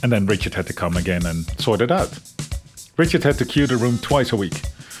 And then Richard had to come again and sort it out. Richard had to cue the room twice a week.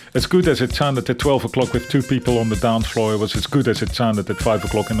 As good as it sounded at 12 o'clock with 2 people on the dance floor, it was as good as it sounded at 5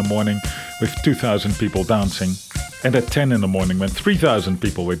 o'clock in the morning with 2,000 people dancing. And at 10 in the morning when 3,000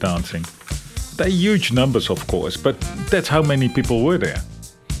 people were dancing. They're huge numbers, of course, but that's how many people were there.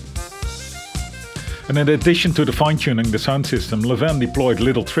 And in addition to the fine-tuning the sound system, Levan deployed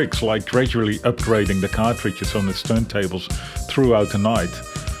little tricks like gradually upgrading the cartridges on its turntables throughout the night,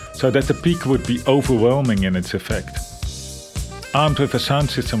 so that the peak would be overwhelming in its effect. Armed with a sound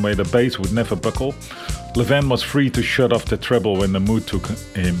system where the bass would never buckle, Levan was free to shut off the treble when the mood took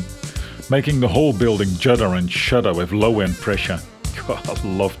him, making the whole building judder and shudder with low-end pressure. I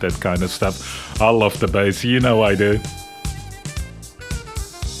love that kind of stuff. I love the bass, you know I do.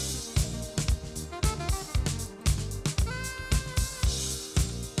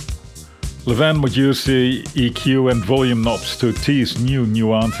 Levan would use the EQ and volume knobs to tease new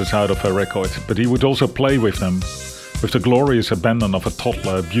nuances out of a record, but he would also play with them, with the glorious abandon of a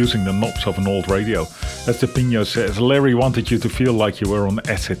toddler abusing the knobs of an old radio. As De Pino says, Larry wanted you to feel like you were on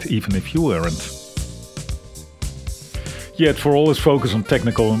acid, even if you weren't. Yet, for all his focus on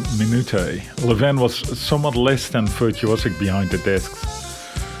technical minutiae, Levan was somewhat less than virtuosic behind the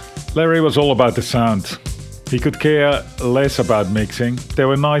desks. Larry was all about the sound. He could care less about mixing. There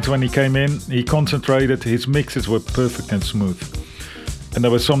were nights when he came in, he concentrated, his mixes were perfect and smooth. And there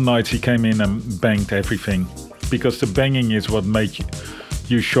were some nights he came in and banged everything. Because the banging is what made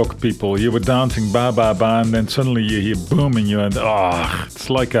you shock people. You were dancing ba ba ba and then suddenly you hear boom and you and it's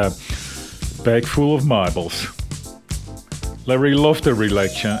like a bag full of marbles. Larry loved the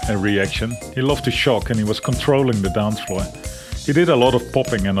reaction. He loved the shock and he was controlling the dance floor. He did a lot of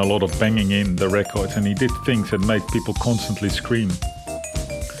popping and a lot of banging in the records, and he did things that made people constantly scream.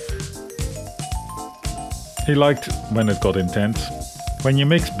 He liked when it got intense. When you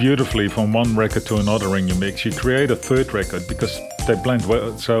mix beautifully from one record to another in your mix, you create a third record because they blend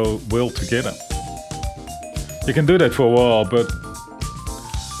so well together. You can do that for a while, but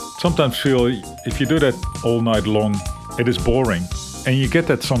sometimes feel if you do that all night long, it is boring. And you get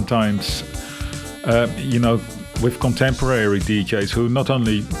that sometimes, with contemporary DJs who not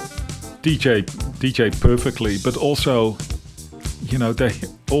only DJ perfectly, but also, they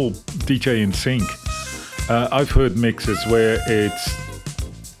all DJ in sync. I've heard mixes where it's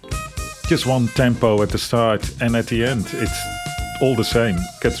just one tempo at the start and at the end it's all the same.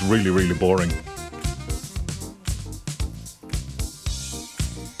 It gets really, really boring.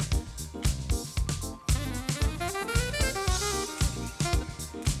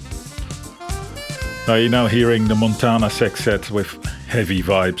 Now you're now hearing the Montana sex set with heavy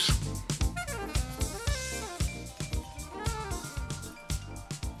vibes.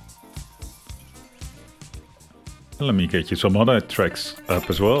 And let me get you some other tracks up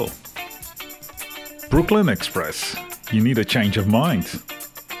as well. Brooklyn Express, you need a change of mind.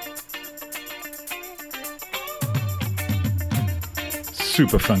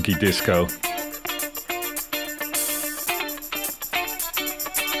 Super funky disco.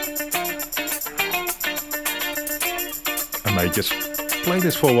 I may just play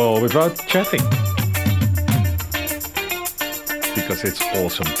this for a while without chatting, because it's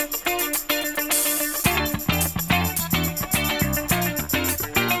awesome.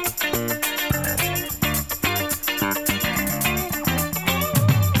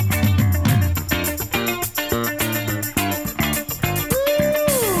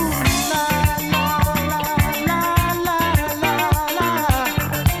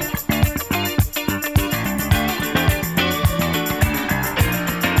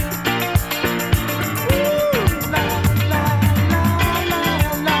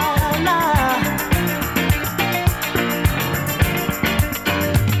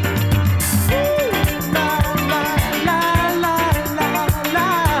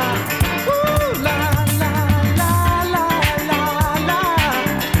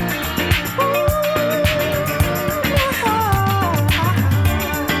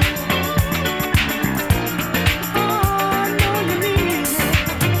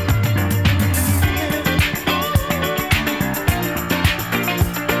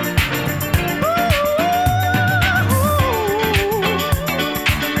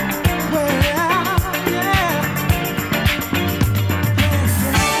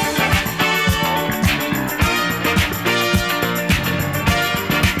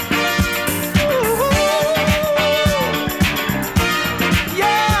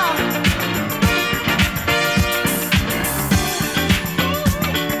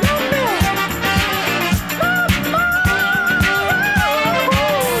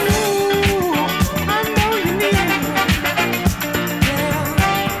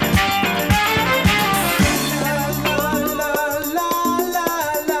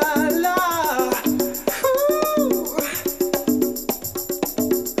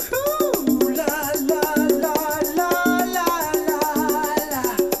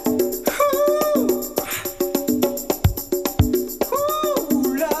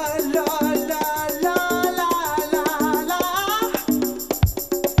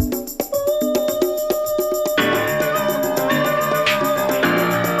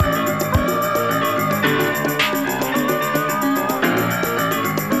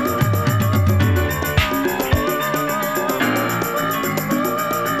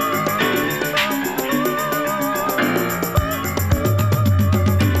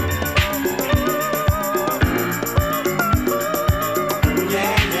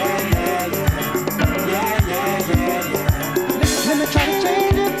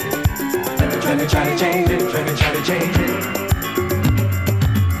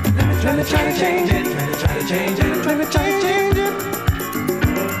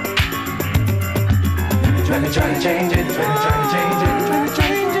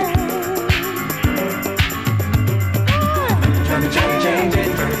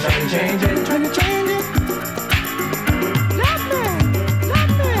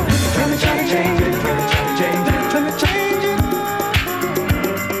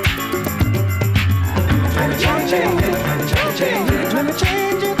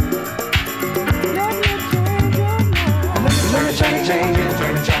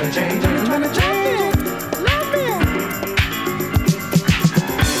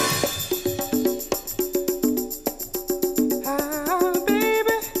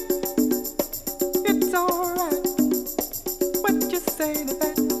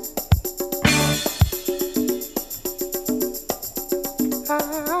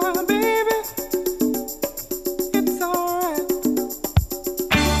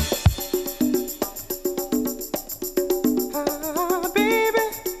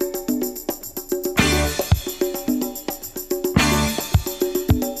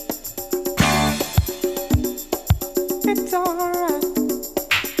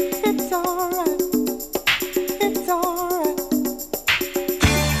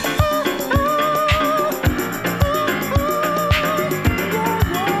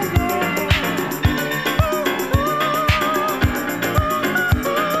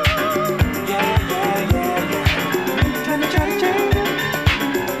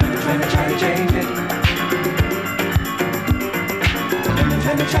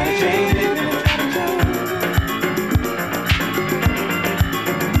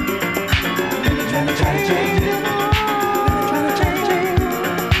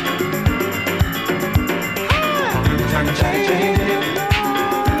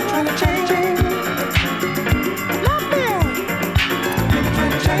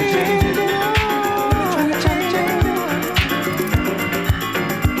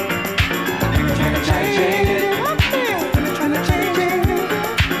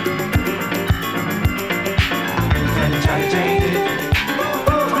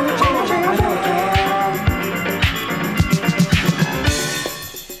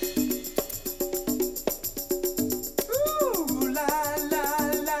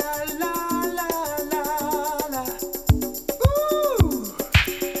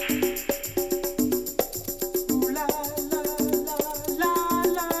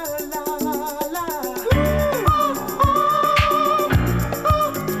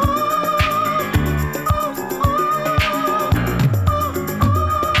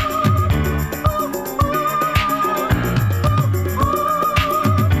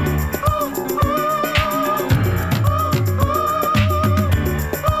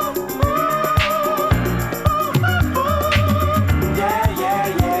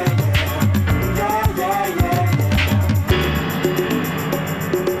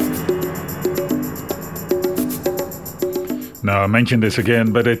 Now, I mentioned this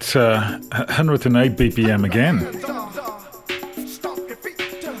again, but it's 108 BPM again.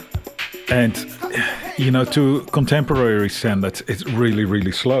 And, you know, to contemporary standards, it's really,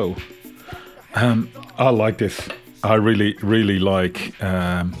 really slow. I like this. I really, really like,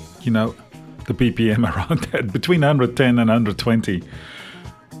 you know, the BPM around that. Between 110 and 120.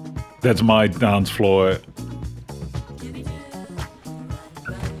 That's my dance floor.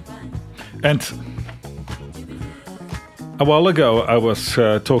 And a while ago, I was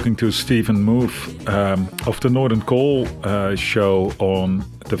talking to Stephen Move of the Northern Call show on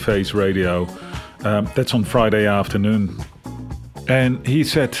the Face Radio. That's on Friday afternoon. And he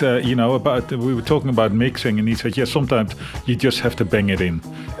said, you know, we were talking about mixing, and he said, yeah, sometimes you just have to bang it in.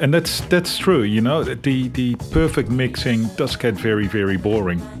 And that's true, you know, the perfect mixing does get very, very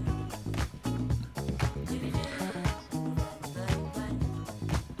boring.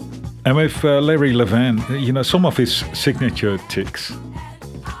 And with Larry Levan, you know, some of his signature ticks,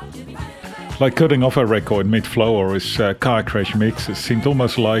 like cutting off a record mid-flow or his car crash mixes, seemed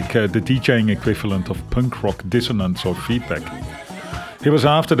almost like the DJing equivalent of punk rock dissonance or feedback. He was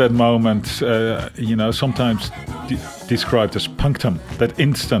after that moment, you know, sometimes described as punctum, that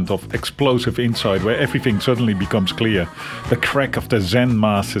instant of explosive insight where everything suddenly becomes clear. The crack of the Zen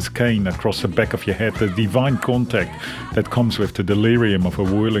master's cane across the back of your head, the divine contact that comes with the delirium of a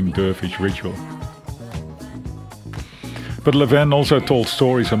whirling dervish ritual. But Levan also told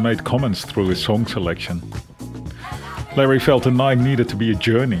stories and made comments through his song selection. Larry felt the night needed to be a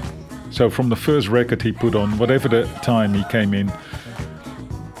journey. So from the first record he put on, whatever the time he came in,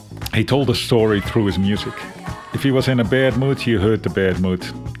 he told a story through his music. If he was in a bad mood, you heard the bad mood.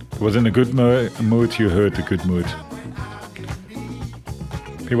 If he was in a good mood, you heard the good mood.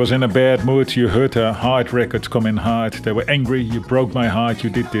 If he was in a bad mood, you heard the hard records come in hard. They were angry, you broke my heart, you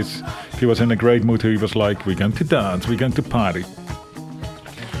did this. If he was in a great mood, he was like, we're going to dance, we're going to party.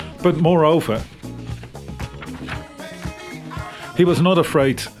 But moreover, he was not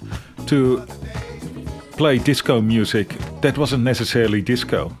afraid to play disco music that wasn't necessarily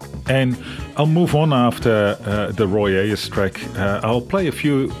disco. And I'll move on after the Roy Ayers track. I'll play a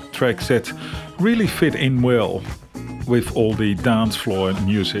few tracks that really fit in well with all the dance floor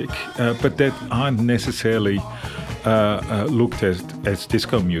music, but that aren't necessarily looked at as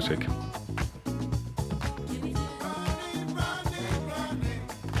disco music.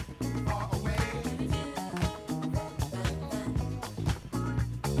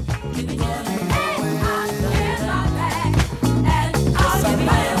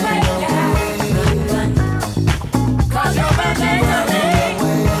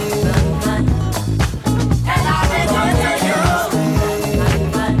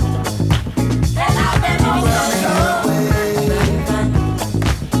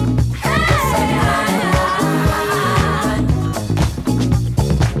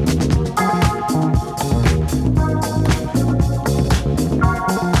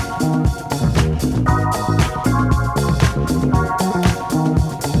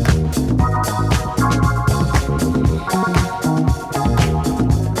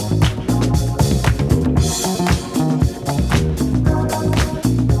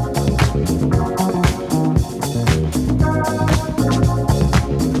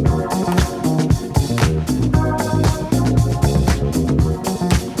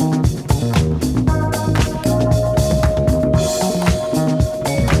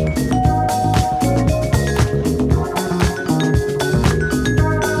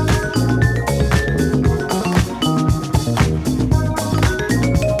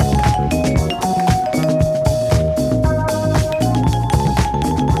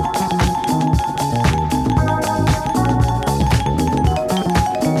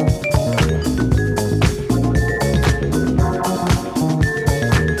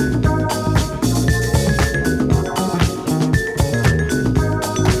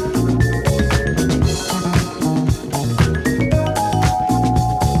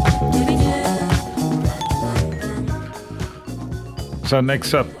 So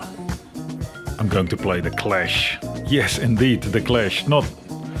next up, I'm going to play The Clash. Yes, indeed, The Clash. Not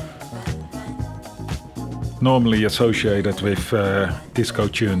normally associated with disco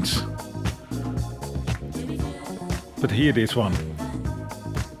tunes. But hear this one.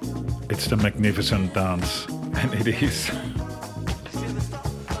 It's the Magnificent Dance. And it is,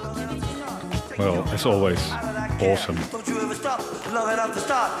 well, as always, awesome. Don't you ever stop long enough to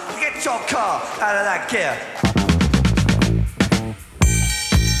start. Get your car out of that gear.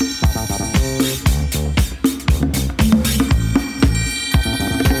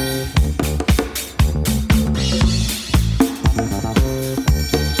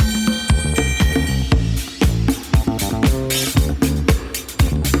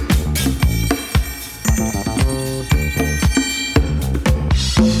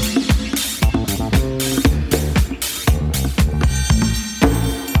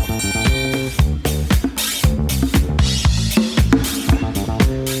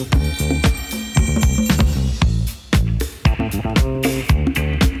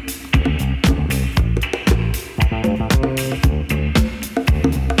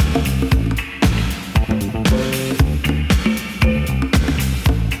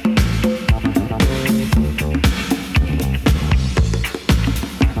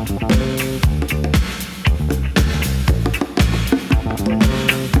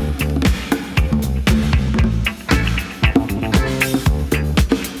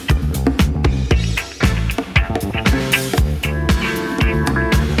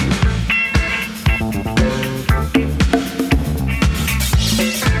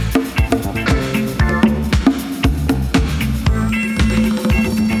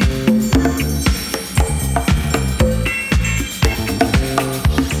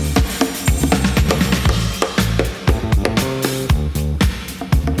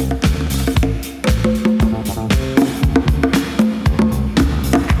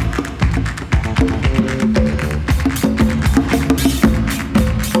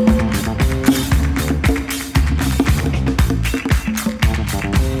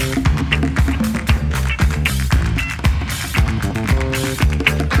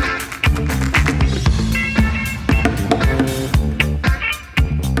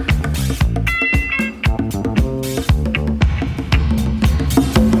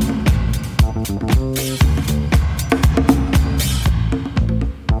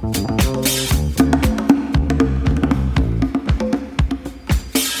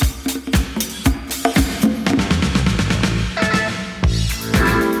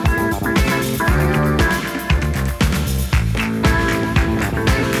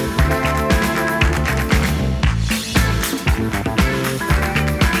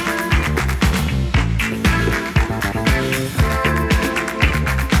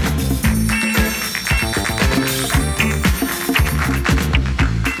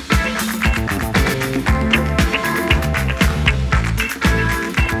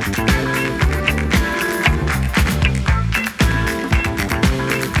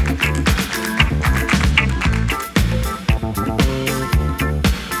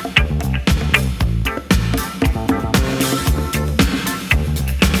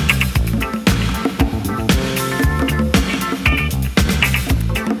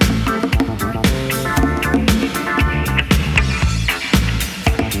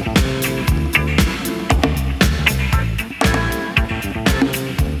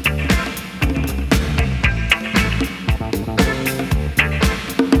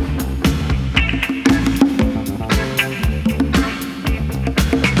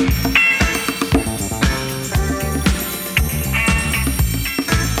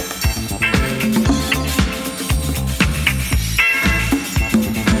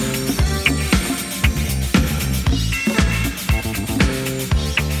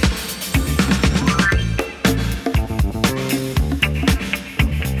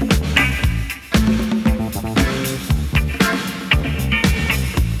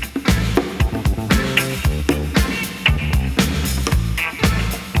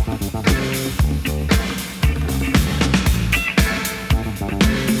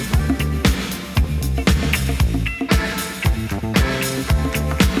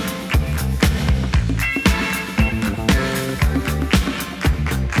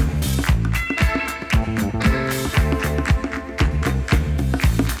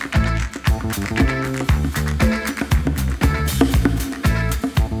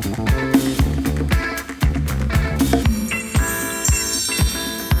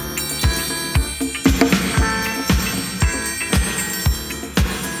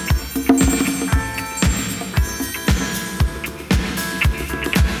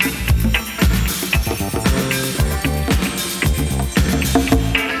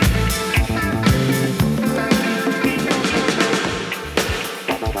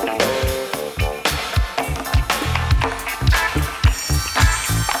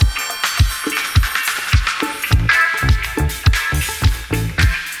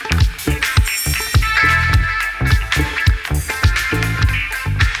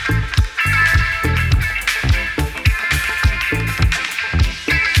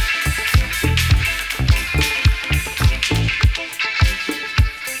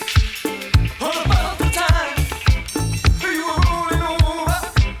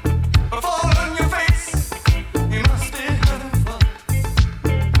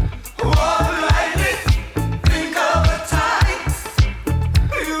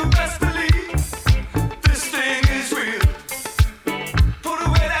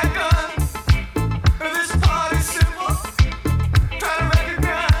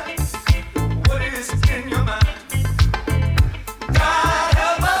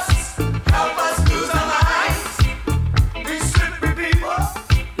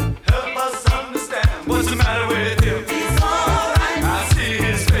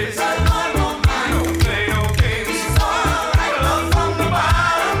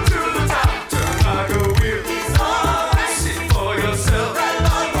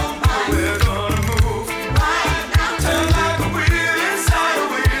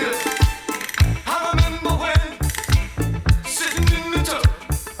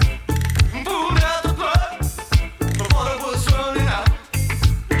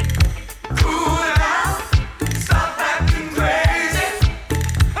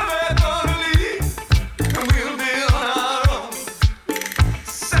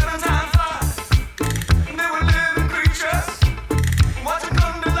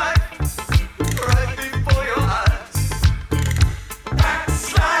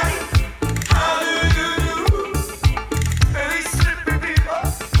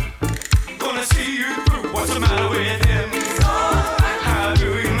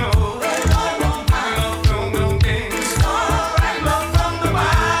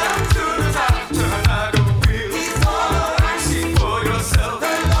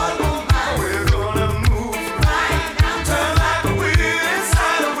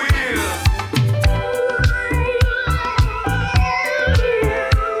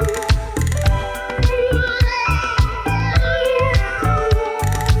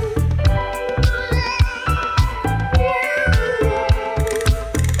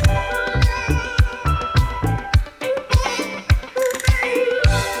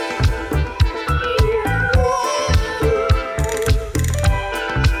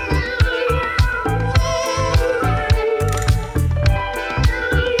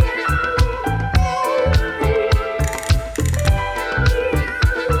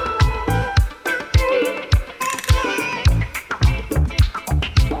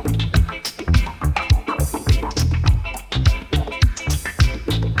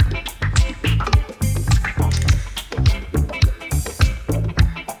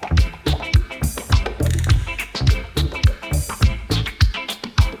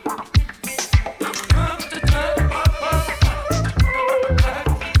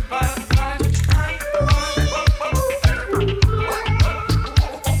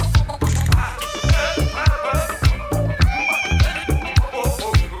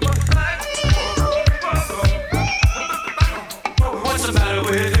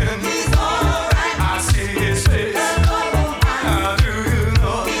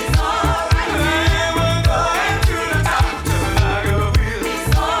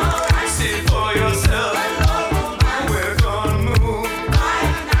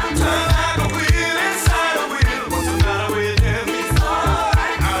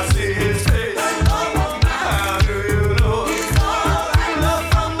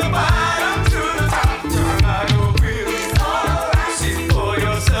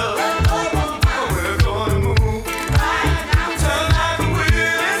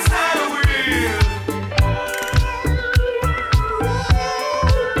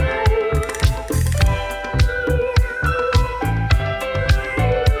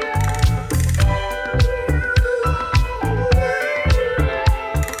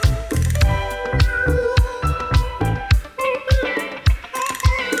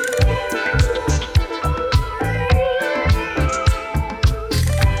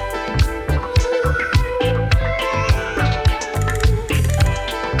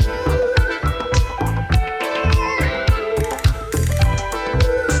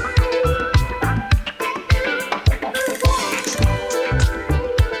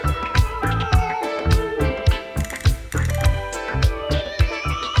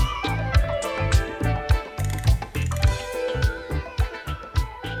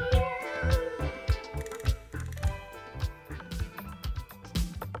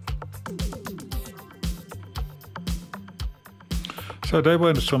 So there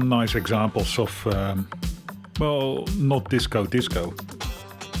were some nice examples of, well, not disco.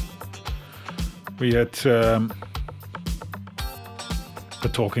 We had the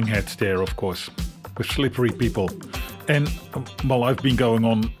Talking Heads there, of course, with Slippery People. And, well, I've been going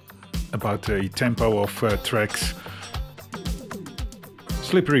on about the tempo of tracks.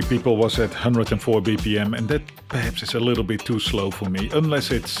 Slippery People was at 104 BPM, and that perhaps is a little bit too slow for me,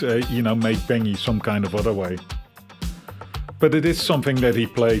 unless it's, made bangy some kind of other way. But it is something that he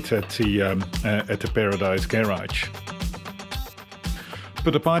played at the Paradise Garage.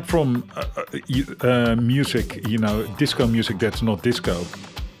 But apart from music, disco music that's not disco,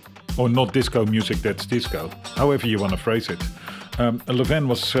 or not disco music that's disco, however you want to phrase it, Levan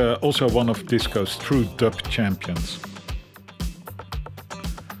was also one of disco's true dub champions.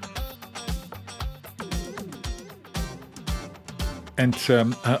 And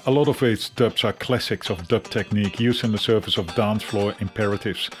a lot of his dubs are classics of dub technique used in the service of dance floor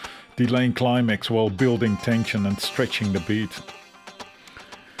imperatives, delaying climax while building tension and stretching the beat.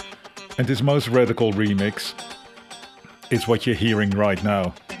 And his most radical remix is what you're hearing right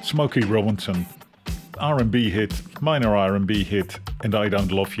now. Smokey Robinson, R&B hit, minor R&B hit, and I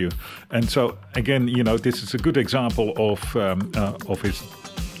Don't Love You. And so again, this is a good example of his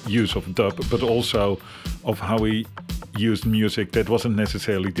use of dub, but also of how he used music that wasn't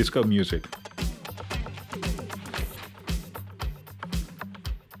necessarily disco music.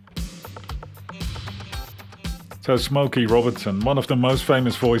 So Smokey Robinson, one of the most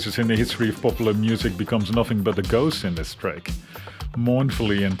famous voices in the history of popular music, becomes nothing but a ghost in this track,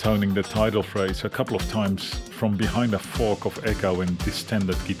 mournfully intoning the title phrase a couple of times from behind a fork of echo and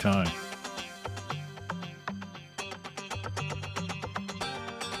distended guitar.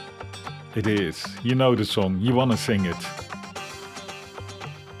 It is. You know the song, you want to sing it.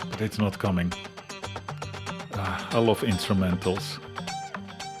 But it's not coming. I love instrumentals.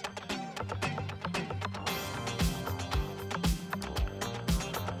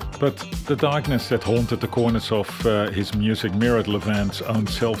 But the darkness that haunted the corners of his music mirrored Levan's own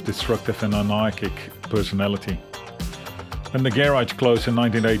self-destructive and anarchic personality. When the garage closed in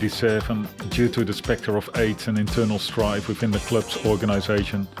 1987, due to the spectre of AIDS and internal strife within the club's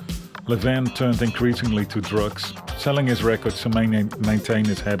organization, Levan turned increasingly to drugs, selling his records to maintain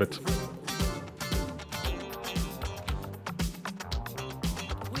his habit.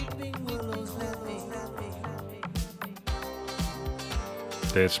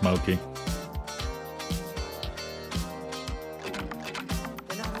 There's Smokey.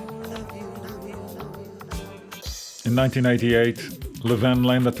 In 1988, Levan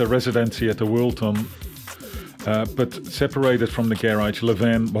landed a residency at the Wilton, but separated from the garage,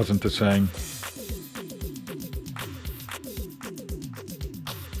 Levan wasn't the same.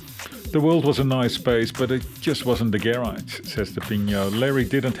 The world was a nice space, but it just wasn't the garage, says the Pino. Larry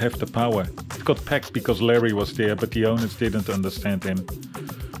didn't have the power. It got packed because Larry was there, but the owners didn't understand him.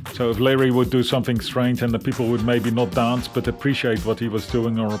 So if Larry would do something strange and the people would maybe not dance but appreciate what he was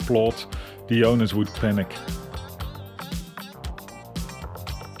doing or applaud, the owners would panic.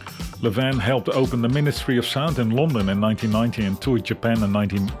 Levan helped open the Ministry of Sound in London in 1990 and toured Japan in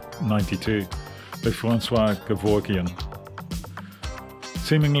 1992 with Francois Kevorkian.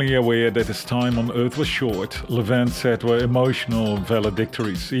 Seemingly aware that his time on Earth was short, Levan said were emotional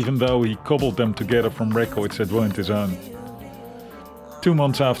valedictories, even though he cobbled them together from records that weren't his own. 2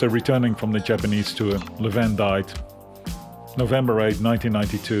 months after returning from the Japanese tour, Levan died. November 8,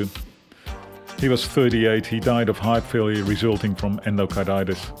 1992. He was 38. He died of heart failure resulting from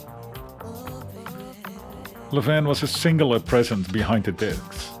endocarditis. Levan was a singular presence behind the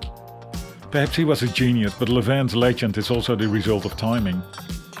decks. Perhaps he was a genius, but Levan's legend is also the result of timing.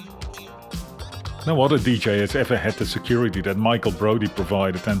 No other DJ has ever had the security that Michael Brody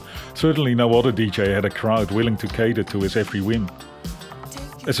provided, and certainly no other DJ had a crowd willing to cater to his every whim.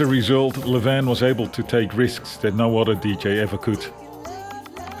 As a result, Levan was able to take risks that no other DJ ever could.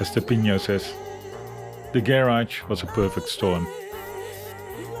 As the Pino says, the garage was a perfect storm.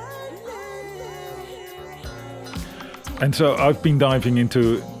 And so I've been diving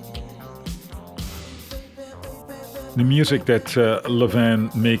into the music that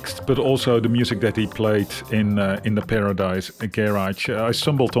Levan mixed, but also the music that he played in the Paradise Garage. I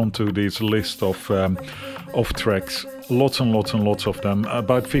stumbled onto this list of tracks, lots and lots and lots of them,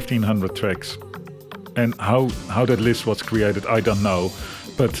 about 1,500 tracks. And how that list was created, I don't know.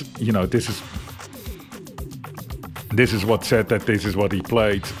 But this is what said that this is what he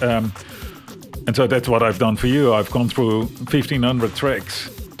played. And so that's what I've done for you. I've gone through 1,500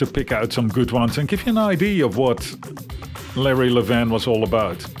 tracks to pick out some good ones and give you an idea of what Larry Levan was all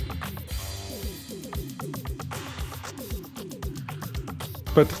about.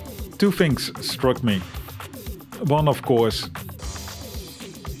 But two things struck me. One, of course,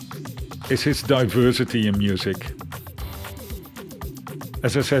 is his diversity in music.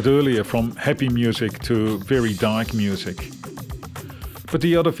 As I said earlier, from happy music to very dark music. But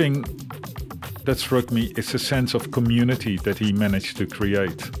the other thing that struck me is the sense of community that he managed to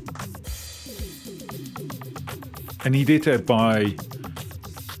create. And he did that by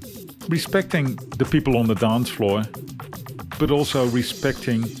respecting the people on the dance floor, but also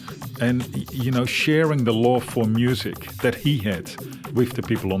respecting and, sharing the love for music that he had with the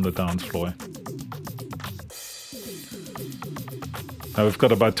people on the dance floor. Now we've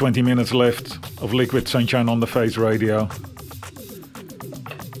got about 20 minutes left of Liquid Sunshine on the Face Radio.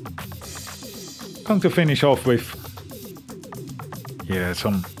 Going to finish off with,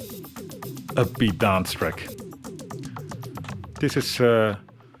 some upbeat dance track. This is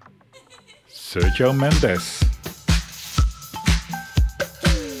Sergio Mendes.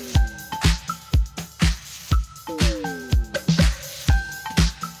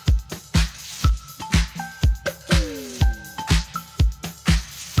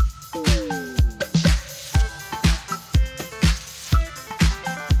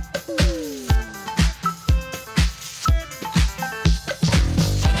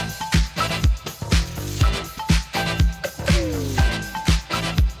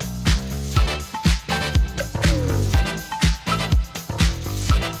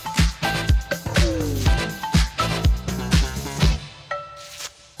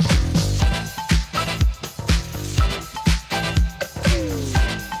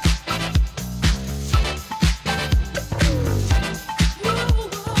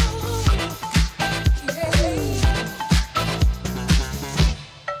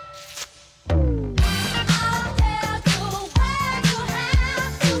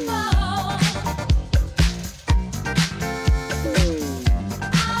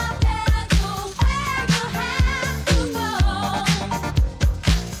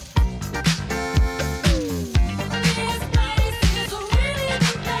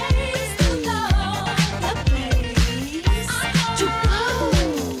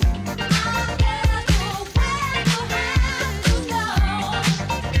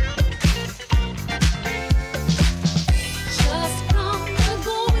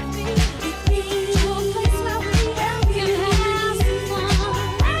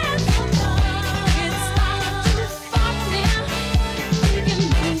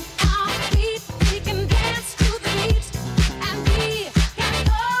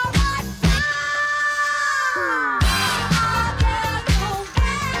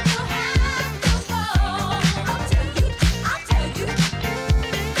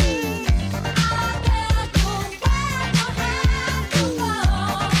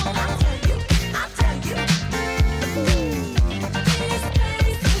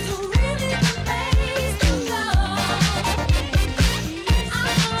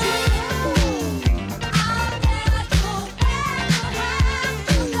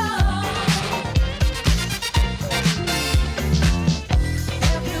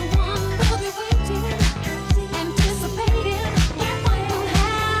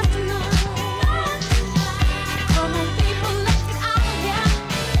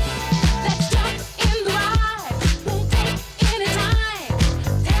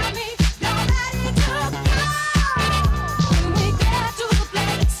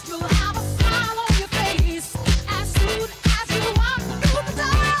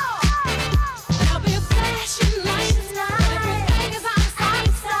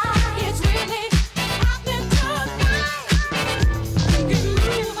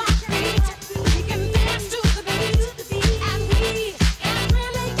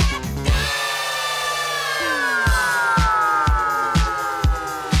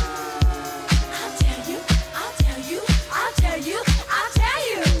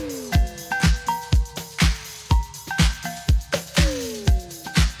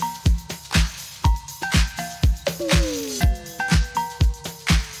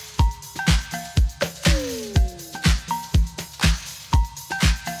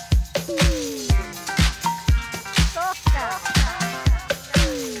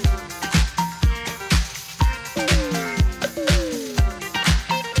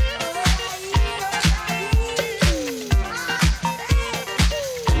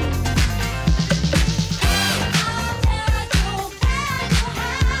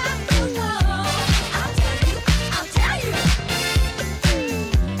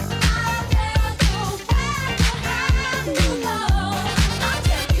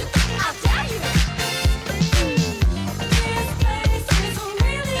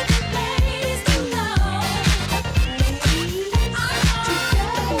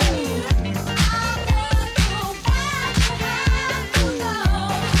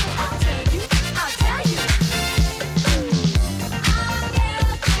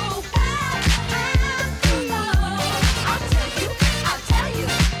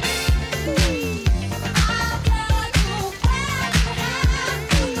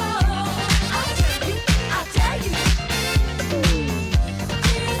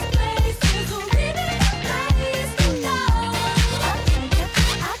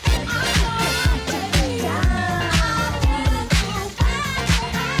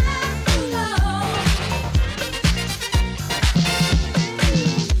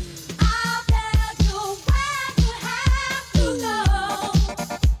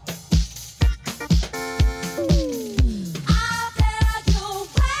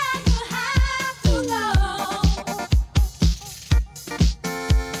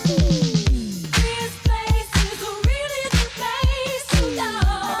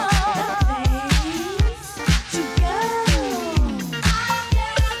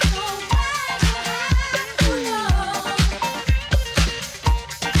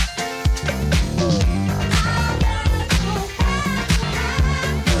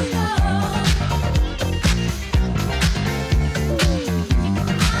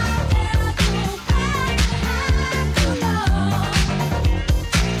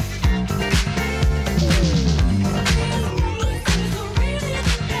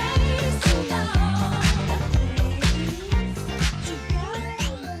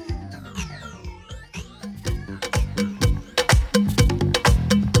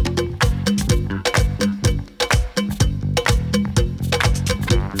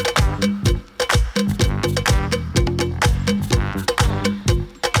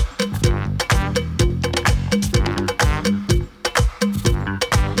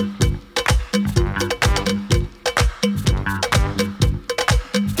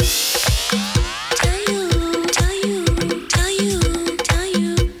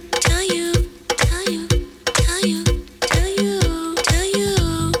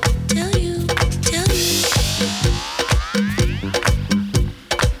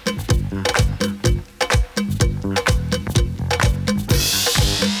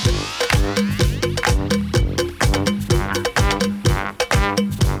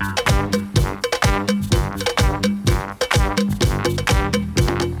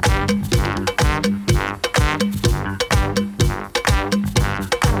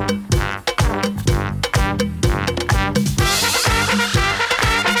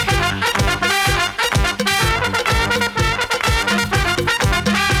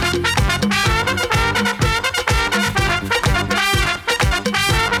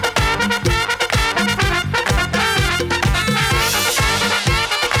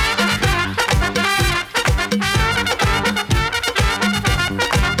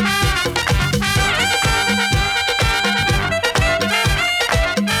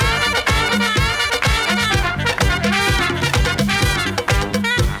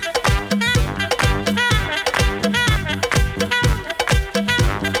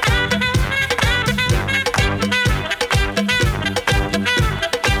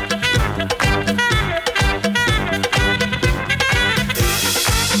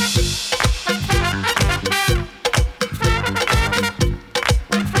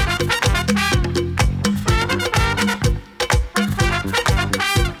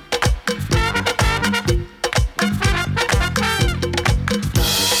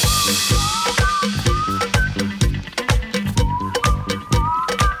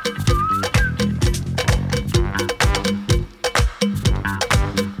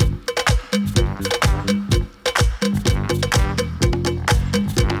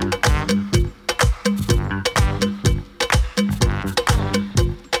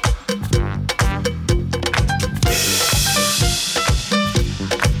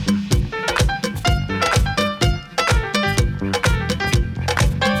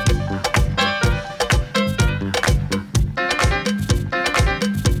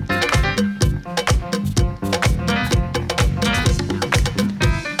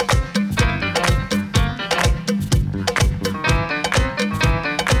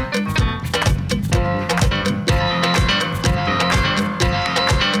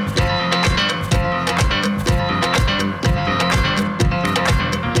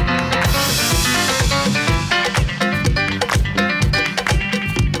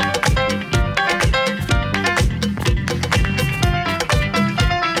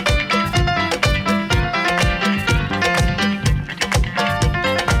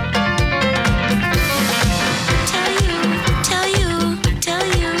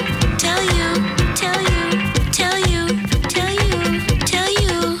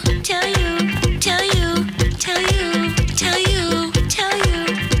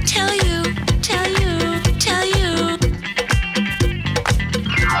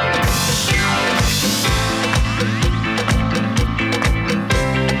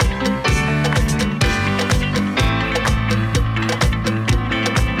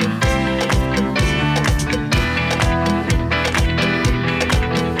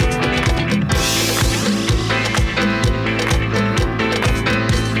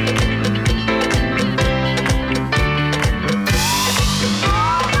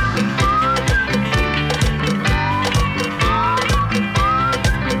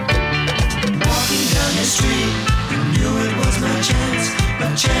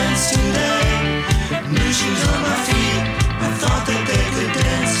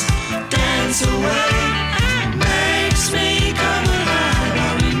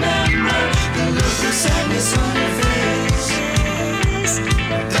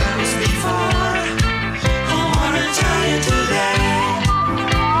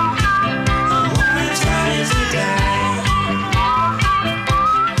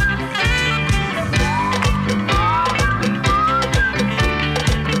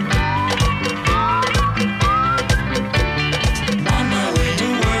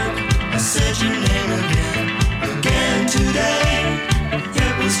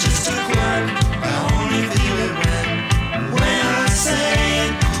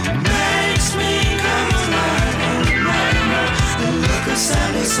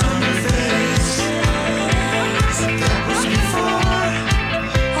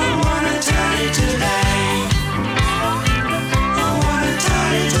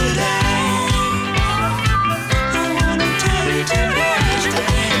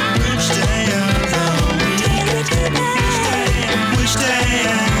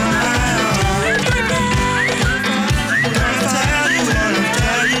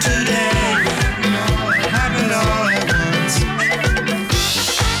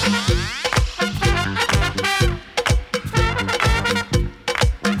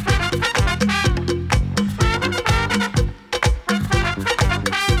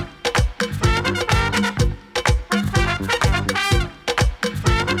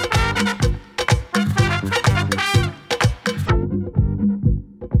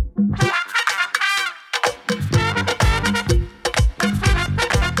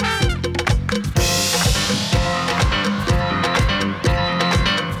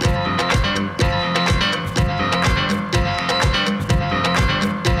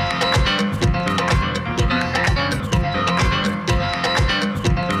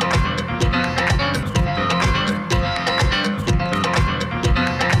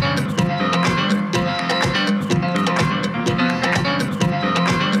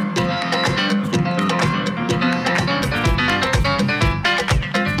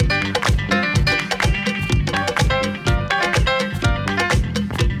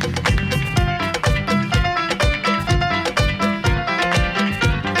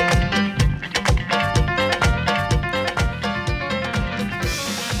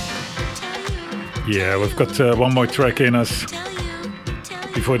 Yeah, we've got one more track in us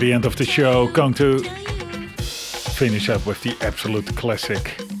before the end of the show. Going to finish up with the absolute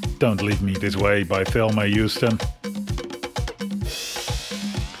classic Don't Leave Me This Way by Thelma Houston.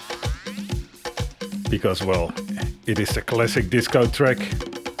 Because, well, it is a classic disco track.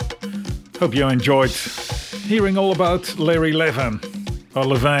 Hope you enjoyed hearing all about Larry Levan, or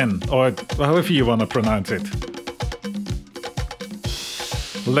Levan, or however you want to pronounce it.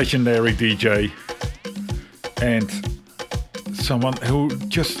 Legendary DJ. And someone who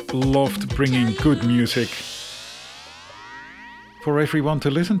just loved bringing good music for everyone to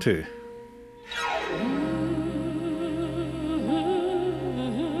listen to.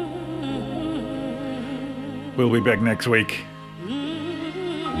 We'll be back next week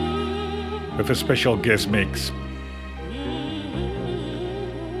with a special guest mix.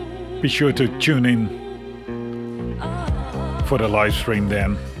 Be sure to tune in for the live stream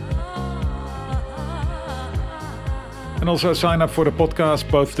then. And also sign up for the podcast,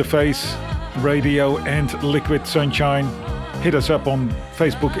 both the Face Radio and Liquid Sunshine. Hit us up on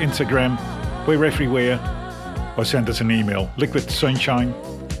Facebook, Instagram, we're everywhere. Or send us an email,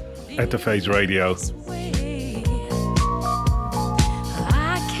 liquidsunshine@thefaceradio.com.